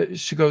 that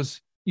she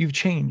goes, you've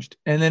changed.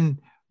 And then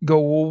go,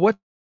 well, what?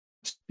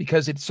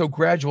 Because it's so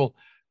gradual,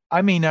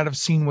 I may not have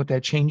seen what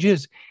that change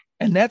is.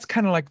 And that's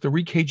kind of like the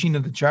recaging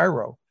of the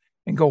gyro,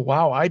 and go,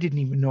 wow, I didn't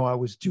even know I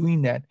was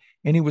doing that.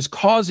 And it was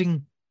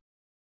causing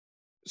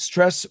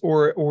stress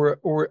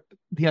or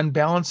the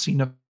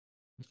unbalancing of,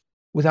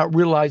 without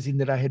realizing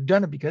that I had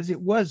done it, because it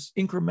was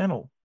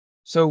incremental.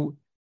 So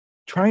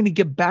trying to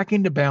get back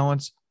into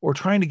balance, or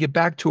trying to get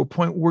back to a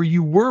point where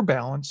you were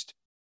balanced,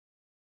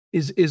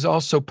 is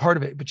also part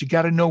of it. But you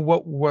got to know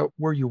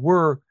where you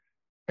were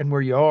and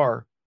where you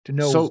are to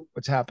know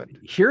what's happened.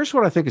 Here's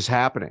what I think is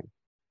happening.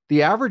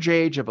 The average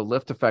age of a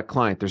Lift Effect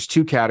client, there's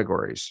two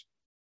categories: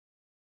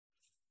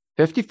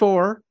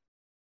 54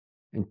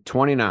 and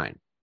 29.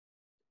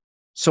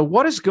 So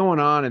what is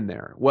going on in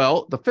there?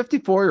 Well, the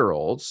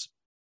 54-year-olds,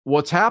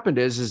 what's happened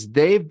is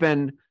they've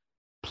been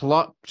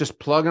just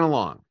plugging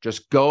along,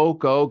 just go,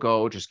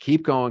 just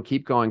keep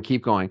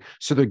going.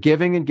 So they're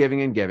giving and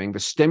giving and giving. The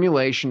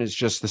stimulation is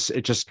just this,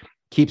 it just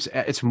keeps,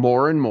 it's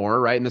more and more,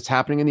 right? And that's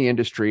happening in the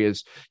industry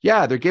is,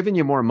 yeah, they're giving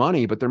you more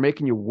money, but they're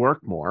making you work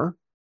more.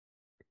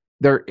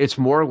 It's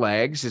more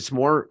legs, it's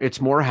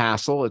more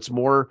hassle, it's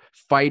more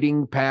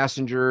fighting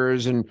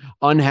passengers and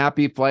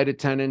unhappy flight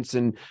attendants,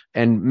 and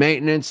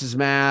maintenance is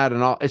mad,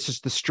 and all. It's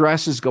just the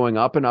stress is going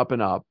up and up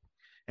and up,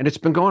 and it's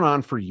been going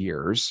on for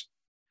years.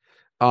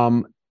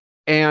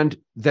 And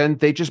then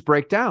they just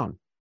break down,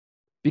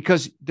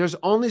 because there's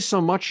only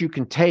so much you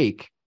can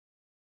take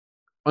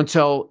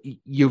until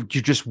you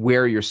just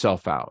wear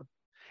yourself out.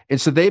 And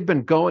so they've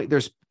been going,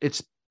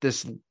 it's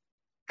this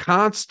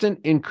constant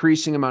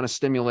increasing amount of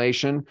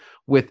stimulation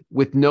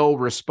with no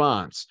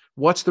response.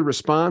 What's the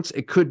response?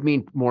 It could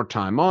mean more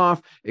time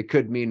off. It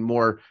could mean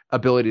more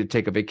ability to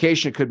take a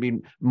vacation. It could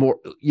mean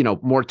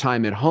more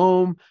time at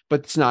home,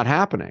 but it's not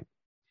happening.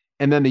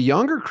 And then the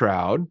younger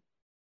crowd,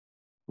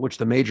 which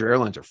the major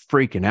airlines are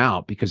freaking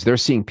out, because they're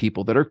seeing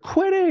people that are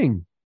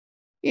quitting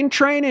in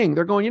training.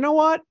 They're going, you know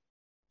what?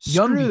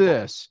 Screw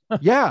this.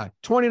 Yeah,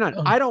 29.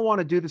 I don't want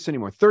to do this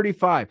anymore.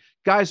 35.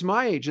 Guys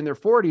my age in their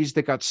 40s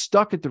that got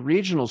stuck at the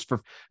regionals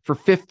for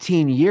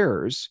 15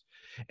 years.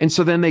 And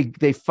so then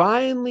they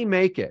finally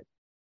make it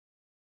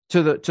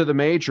to the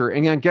major.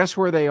 And then guess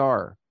where they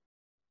are?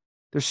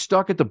 They're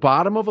stuck at the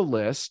bottom of a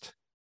list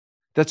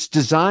that's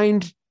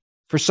designed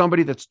for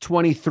somebody that's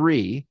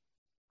 23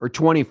 or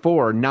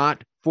 24,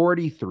 not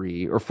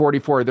 43 or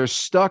 44. They're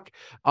stuck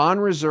on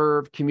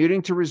reserve,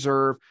 commuting to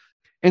reserve.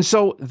 And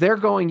so they're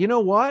going, you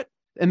know what?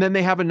 And then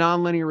they have a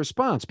nonlinear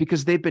response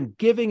because they've been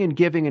giving and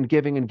giving and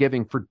giving and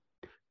giving for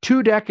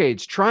 2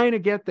 decades, trying to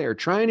get there,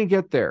 trying to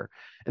get there.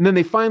 And then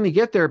they finally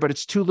get there, but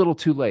it's too little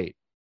too late.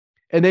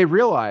 And they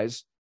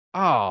realize,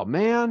 oh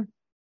man,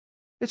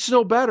 it's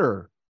no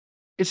better.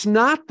 It's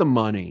not the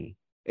money.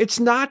 It's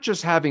not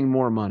just having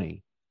more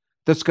money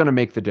that's going to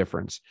make the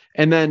difference.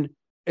 And then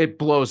it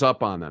blows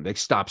up on them. They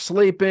stop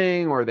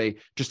sleeping, or they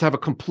just have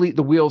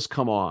the wheels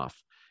come off.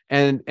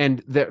 And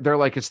they're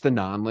like, it's the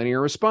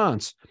nonlinear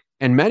response.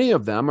 And many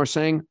of them are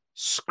saying,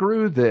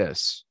 screw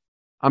this,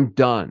 I'm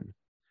done,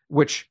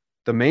 which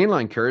the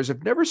mainline carriers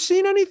have never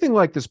seen anything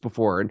like this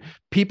before. And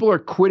people are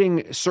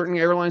quitting certain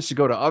airlines to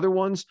go to other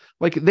ones.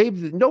 Like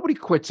nobody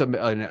quits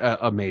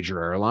a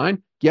major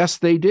airline. Yes,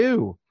 they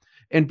do.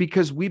 And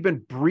because we've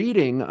been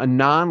breeding a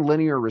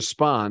nonlinear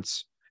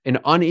response,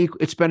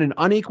 it's been an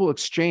unequal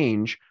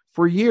exchange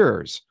for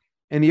years.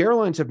 And the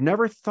airlines have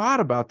never thought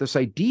about this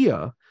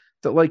idea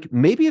that like,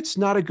 maybe it's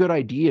not a good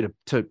idea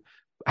to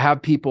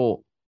have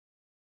people,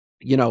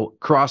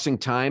 crossing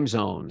time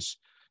zones,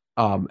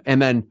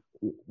 and then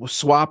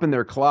swapping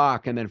their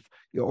clock, and then,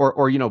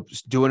 or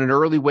doing an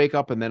early wake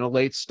up and then a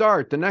late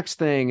start, the next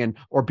thing,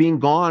 or being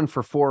gone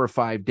for 4 or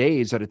 5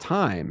 days at a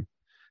time.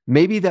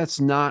 Maybe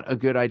that's not a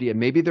good idea.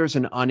 Maybe there's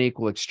an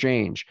unequal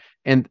exchange.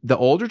 And the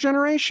older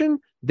generation,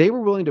 they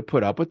were willing to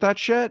put up with that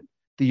shit.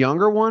 The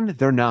younger one,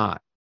 they're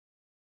not.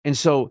 And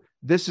so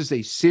this is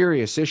a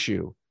serious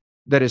issue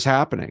that is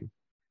happening.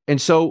 And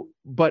so,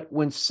 but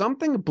when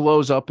something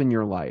blows up in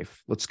your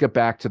life, let's get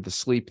back to the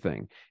sleep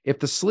thing. If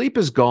the sleep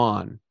is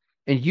gone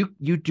and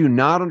you do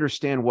not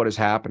understand what is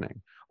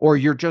happening, or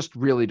you're just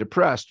really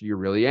depressed, you're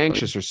really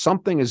anxious, or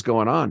something is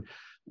going on,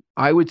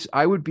 I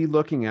would be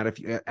looking at,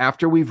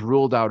 after we've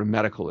ruled out a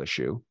medical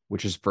issue,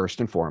 which is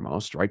first and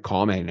foremost, right?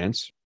 Call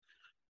maintenance.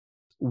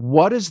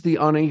 What is the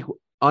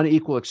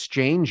unequal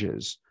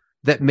exchanges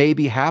that may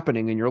be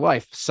happening in your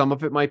life? Some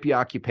of it might be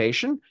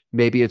occupation.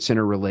 Maybe it's in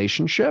a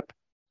relationship.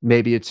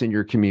 Maybe it's in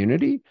your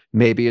community.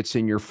 Maybe it's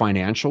in your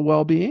financial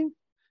well-being.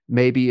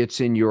 Maybe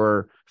it's in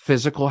your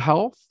physical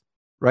health,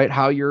 right?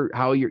 How you're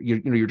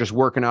just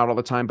working out all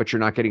the time, but you're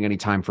not getting any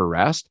time for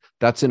rest.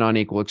 That's an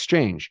unequal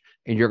exchange.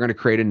 And you're going to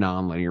create a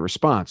nonlinear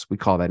response. We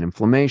call that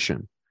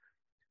inflammation.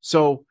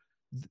 So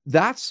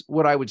that's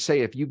what I would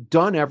say. If you've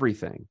done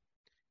everything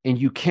and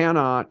you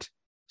cannot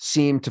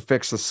seem to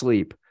fix the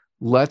sleep,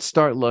 let's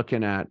start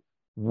looking at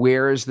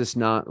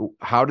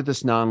how did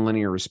this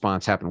nonlinear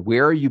response happen?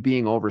 Where are you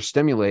being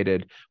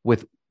overstimulated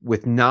with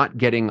not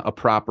getting a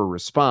proper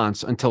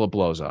response until it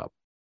blows up?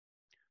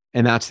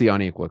 And that's the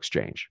unequal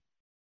exchange.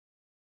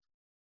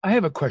 I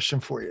have a question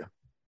for you.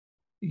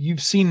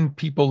 You've seen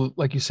people,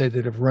 like you say,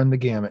 that have run the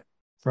gamut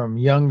from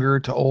younger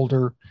to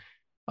older.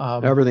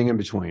 Everything in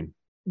between.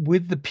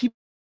 With the people,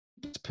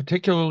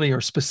 particularly or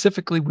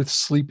specifically with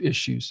sleep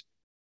issues,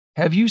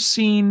 have you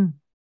seen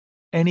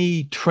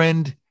any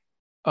trend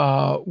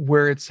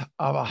where it's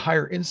of a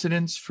higher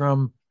incidence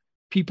from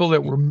people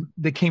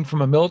that came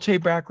from a military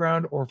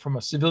background, or from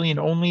a civilian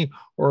only,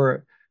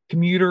 or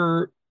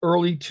commuter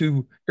early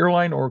to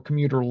airline, or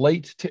commuter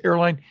late to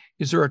airline?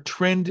 Is there a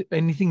trend,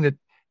 anything that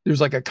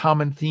there's like a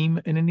common theme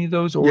in any of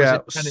those, or is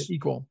it kind of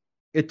equal?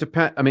 It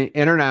depends. I mean,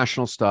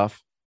 international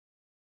stuff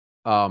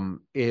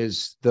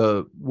is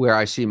where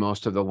I see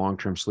most of the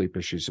long-term sleep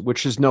issues,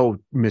 which is no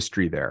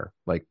mystery there.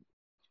 Like,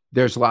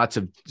 there's lots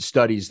of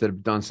studies that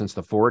have done since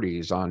the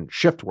 40s on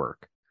shift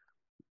work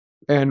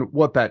and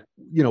what that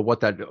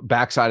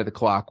backside of the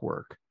clock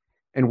work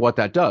and what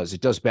that does.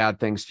 It does bad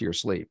things to your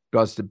sleep,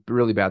 does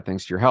really bad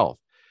things to your health.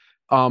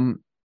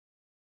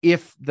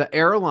 If the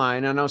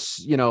airline, I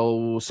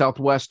know,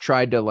 Southwest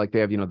tried to, like, they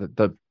have,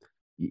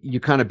 you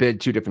kind of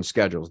bid 2 different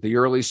schedules, the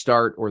early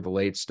start or the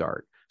late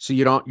start. So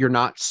you're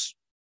not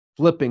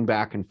flipping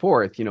back and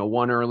forth,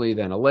 one early,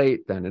 then a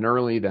late, then an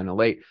early, then a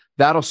late.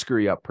 That'll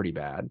screw you up pretty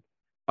bad.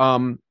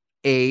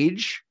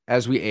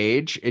 As we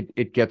age,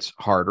 it gets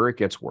harder, it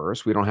gets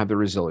worse. We don't have the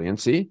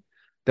resiliency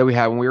that we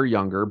had when we were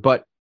younger.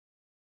 But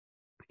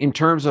in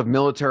terms of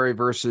military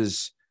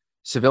versus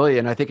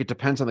civilian, I think it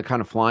depends on the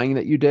kind of flying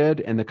that you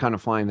did and the kind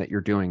of flying that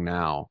you're doing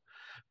now.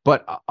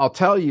 But I'll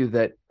tell you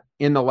that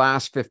in the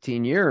last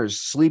 15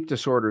 years, sleep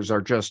disorders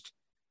are just,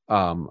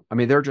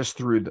 they're just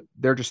through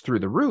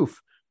the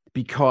roof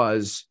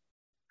because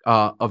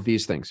of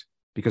these things.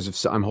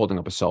 Because I'm holding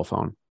up a cell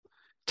phone,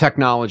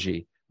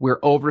 technology. We're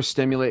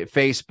overstimulated.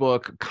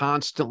 Facebook,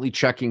 constantly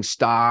checking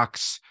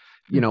stocks.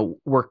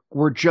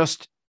 We're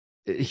just,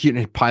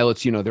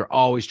 pilots, they're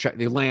always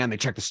they land, they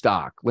check the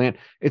stock, land.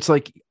 It's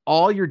like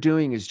all you're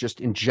doing is just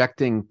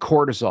injecting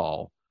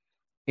cortisol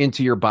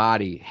into your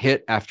body,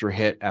 hit after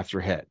hit after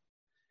hit.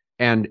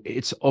 And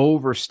it's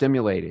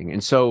overstimulating.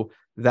 And so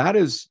that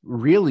has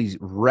really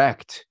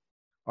wrecked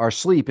our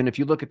sleep. And if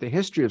you look at the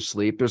history of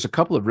sleep, there's a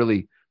couple of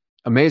really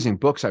amazing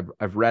books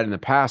I've read in the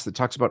past that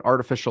talks about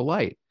artificial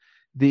light.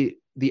 the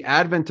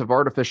advent of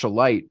artificial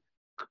light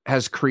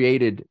has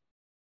created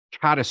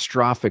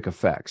catastrophic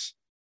effects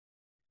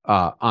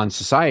on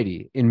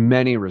society in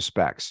many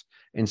respects.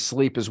 And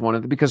sleep is one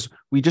of because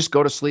we just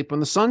go to sleep when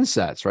the sun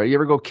sets, right? You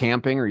ever go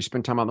camping or you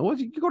spend time on the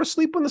woods, you go to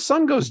sleep when the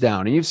sun goes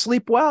down and you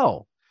sleep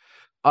well.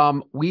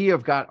 We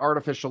have got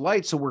artificial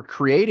light. So we're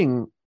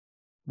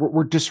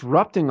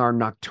disrupting our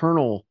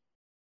nocturnal,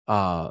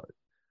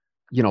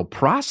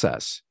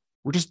 process.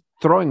 We're just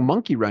throwing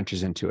monkey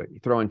wrenches into it. You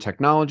throw in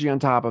technology on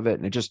top of it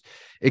and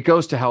it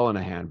goes to hell in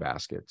a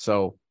handbasket.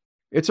 So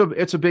it's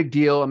a big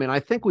deal. I mean, I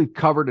think we've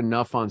covered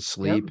enough on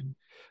sleep. Yep.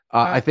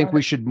 I think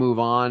we should move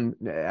on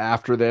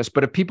after this,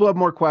 but if people have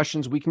more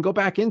questions, we can go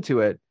back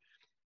into it.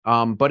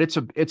 But it's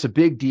a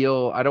big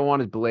deal. I don't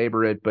want to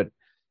belabor it, but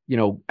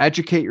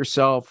educate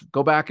yourself,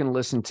 go back and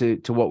listen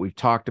to what we've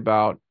talked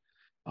about.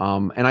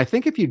 And I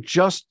think if you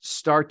just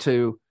start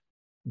to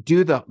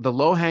do the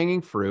low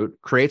hanging fruit,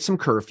 create some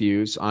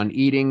curfews on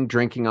eating,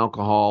 drinking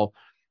alcohol,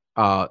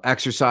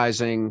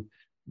 exercising,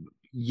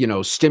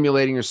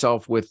 stimulating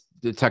yourself with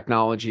the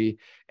technology.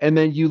 And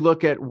then you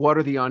look at what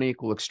are the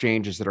unequal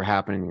exchanges that are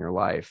happening in your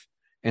life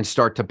and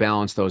start to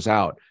balance those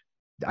out.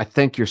 I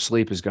think your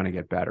sleep is going to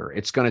get better.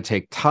 It's going to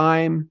take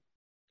time,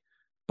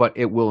 but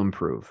it will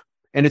improve.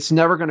 And it's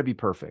never going to be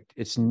perfect.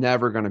 It's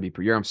never going to be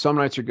some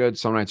nights are good,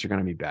 some nights are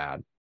going to be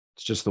bad.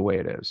 It's just the way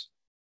it is.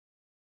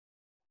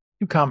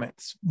 2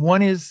 comments.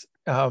 One is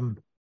when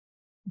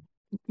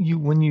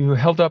you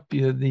held up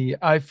the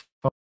iPhone,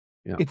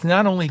 it's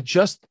not only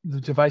just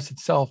the device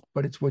itself,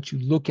 but it's what you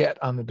look at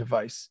on the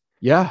device.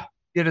 Yeah.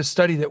 Did a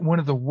study that one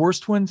of the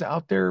worst ones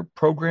out there,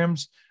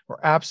 programs or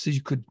apps that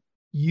you could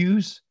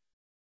use,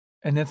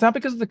 and it's not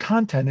because of the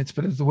content, it's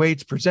because of the way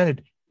it's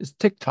presented, is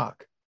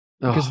TikTok.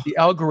 Because of the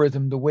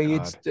algorithm, the way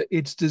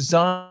it's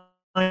designed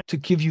to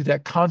give you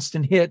that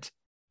constant hit,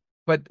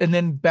 and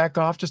then back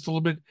off just a little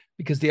bit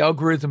because the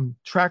algorithm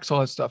tracks all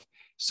that stuff.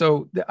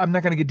 So I'm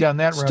not going to get down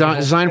that road. It's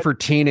designed for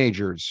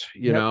teenagers,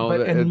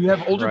 and you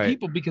have older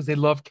people because they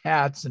love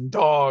cats and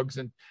dogs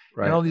and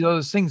all these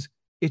other things.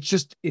 It's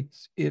just it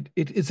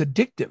is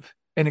addictive,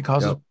 and it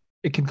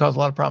can cause a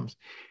lot of problems.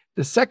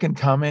 The second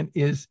comment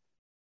is,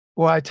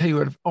 well, I tell you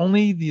what, if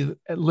only the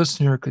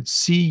listener could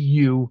see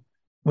you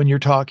when you're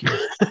talking.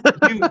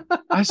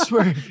 I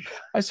swear,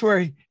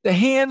 the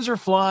hands are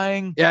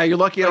flying. Yeah, you're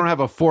lucky I don't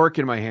have a fork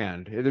in my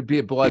hand. It'd be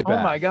a bloodbath.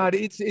 Oh my God,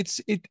 it's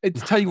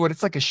tell you what,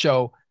 it's like a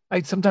show.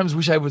 I sometimes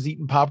wish I was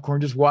eating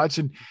popcorn, just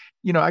watching.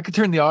 I could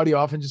turn the audio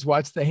off and just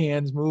watch the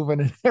hands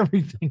moving and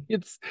everything.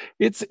 It's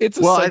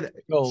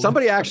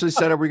somebody actually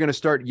said, are we going to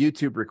start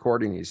YouTube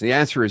recording these? The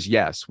answer is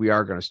yes, we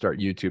are going to start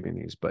YouTubing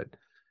these, but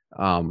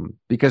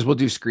because we'll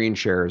do screen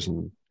shares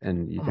and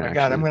you can. Oh my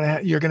God,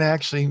 you're going to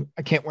actually.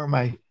 I can't wear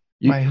my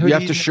hoodie. You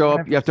have to show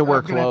up. You have to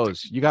wear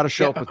clothes. You got to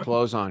show up with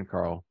clothes on,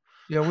 Carl.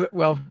 Yeah.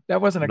 Well, that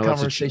wasn't a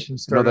conversation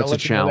starter. No, that's a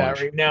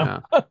challenge right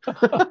now.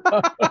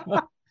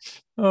 Yeah.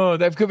 Oh,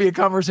 that could be a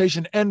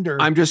conversation ender.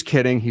 I'm just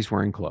kidding. He's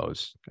wearing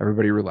clothes.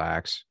 Everybody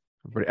relax.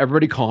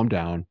 Everybody calm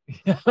down.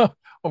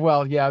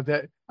 Well, yeah,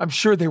 I'm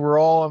sure they were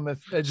all on the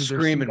edge of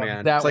screaming,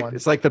 their seat. Man.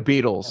 It's like the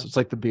Beatles. Yeah. It's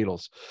like the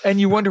Beatles.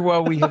 And you wonder why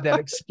we have that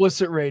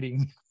explicit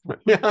rating.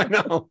 Yeah, I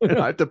know.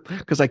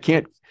 Because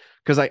the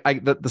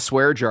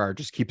swear jar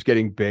just keeps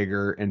getting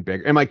bigger and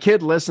bigger. And my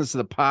kid listens to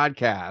the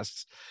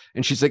podcasts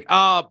and she's like,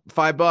 $5,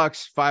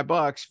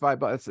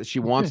 $5. She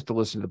wants to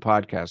listen to the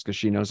podcast because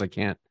she knows I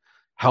can't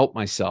help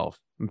myself.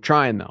 I'm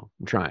trying though.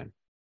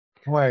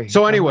 Boy,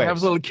 so anyway, when I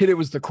was a little kid, it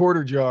was the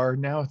quarter jar.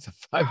 Now it's a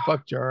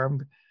 $5 jar.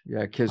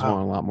 Kids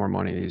want a lot more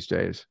money these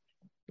days.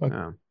 Okay.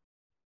 Yeah.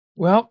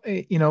 Well,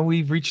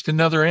 we've reached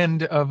another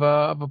end of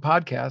a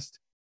podcast,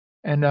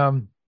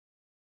 and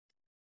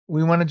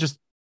we want to just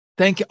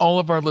thank all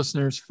of our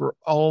listeners for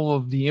all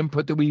of the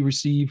input that we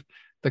receive,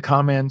 the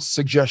comments,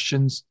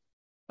 suggestions.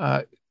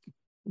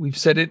 We've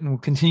said it and we'll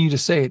continue to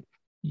say it.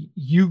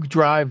 You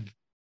drive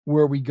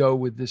where we go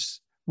with this.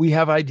 We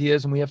have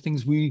ideas and we have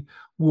things we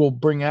will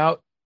bring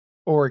out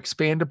or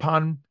expand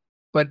upon,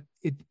 but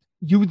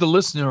you, the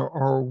listener,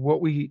 are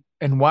what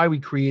and why we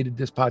created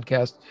this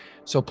podcast.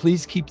 So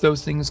please keep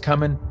those things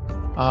coming.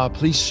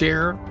 Please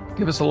share,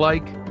 give us a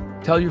like,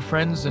 tell your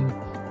friends and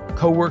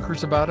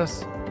coworkers about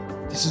us.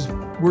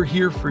 We're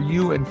here for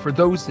you and for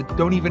those that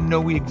don't even know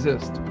we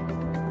exist.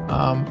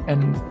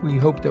 And we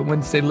hope that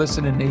once they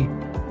listen and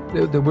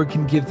that we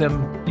can give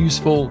them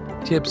useful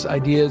tips,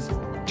 ideas,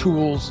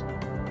 tools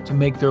to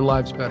make their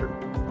lives better.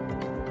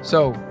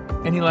 So,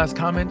 any last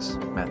comments,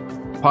 Matt?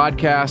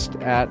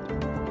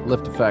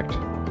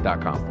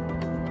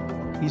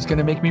 podcast@lifteffect.com. He's going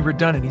to make me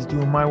redundant. He's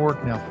doing my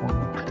work now for me.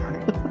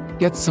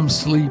 Get some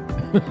sleep.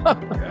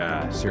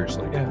 Yeah,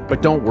 seriously. Yeah.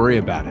 But don't worry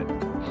about it.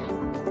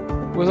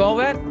 With all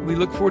that, we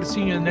look forward to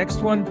seeing you in the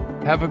next one.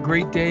 Have a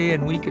great day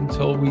and week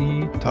until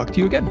we talk to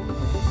you again.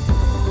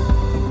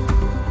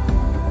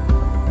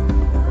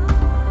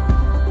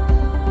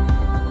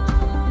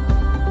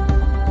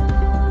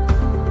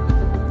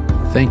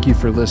 Thank you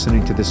for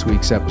listening to this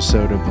week's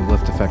episode of the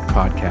Lift Effect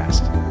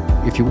Podcast.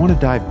 If you want to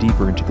dive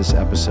deeper into this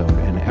episode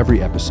and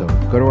every episode,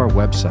 go to our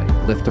website,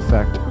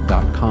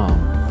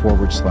 lifteffect.com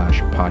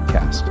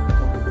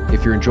lifteffect.com/podcast.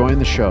 If you're enjoying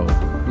the show,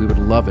 we would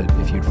love it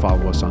if you'd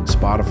follow us on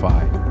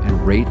Spotify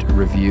and rate,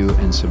 review,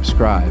 and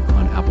subscribe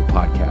on Apple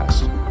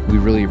Podcasts. We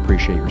really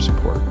appreciate your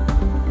support.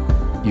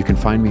 You can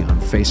find me on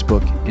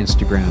Facebook,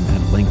 Instagram,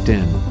 and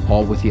LinkedIn,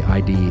 all with the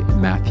ID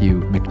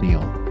Matthew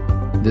McNeil.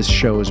 This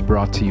show is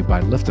brought to you by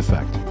Lift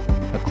Effect,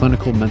 a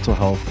clinical mental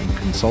health and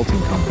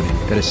consulting company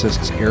that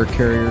assists air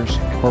carriers,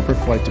 corporate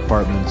flight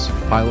departments,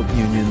 pilot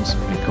unions,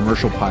 and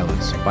commercial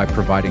pilots by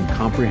providing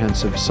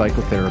comprehensive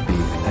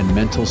psychotherapy and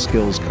mental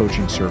skills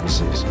coaching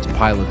services to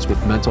pilots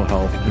with mental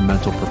health and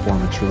mental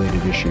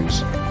performance-related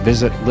issues.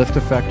 Visit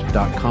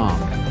lifteffect.com,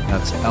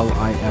 that's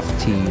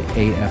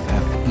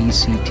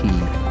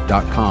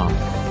lifteffect.com,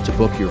 to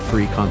book your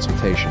free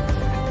consultation.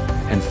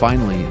 And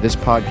finally, this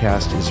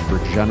podcast is for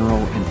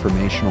general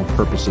informational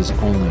purposes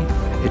only.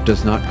 It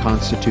does not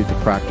constitute the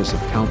practice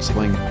of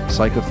counseling,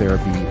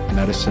 psychotherapy,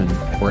 medicine,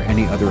 or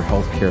any other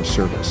healthcare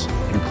service,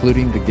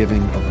 including the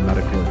giving of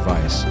medical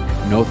advice.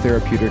 No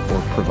therapeutic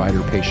or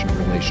provider-patient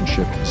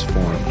relationship is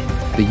formed.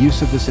 The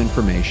use of this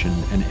information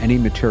and any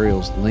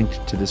materials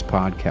linked to this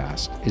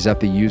podcast is at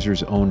the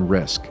user's own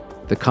risk.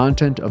 The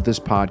content of this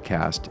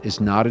podcast is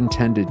not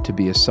intended to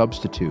be a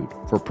substitute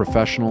for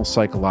professional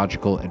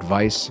psychological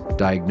advice,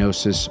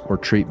 diagnosis, or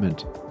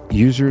treatment.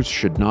 Users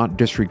should not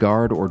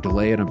disregard or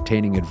delay in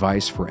obtaining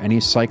advice for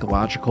any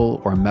psychological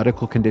or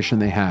medical condition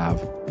they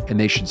have, and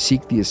they should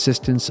seek the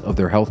assistance of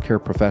their healthcare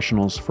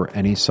professionals for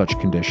any such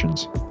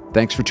conditions.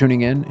 Thanks for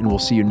tuning in, and we'll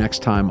see you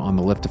next time on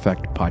the Lift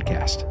Effect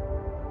podcast.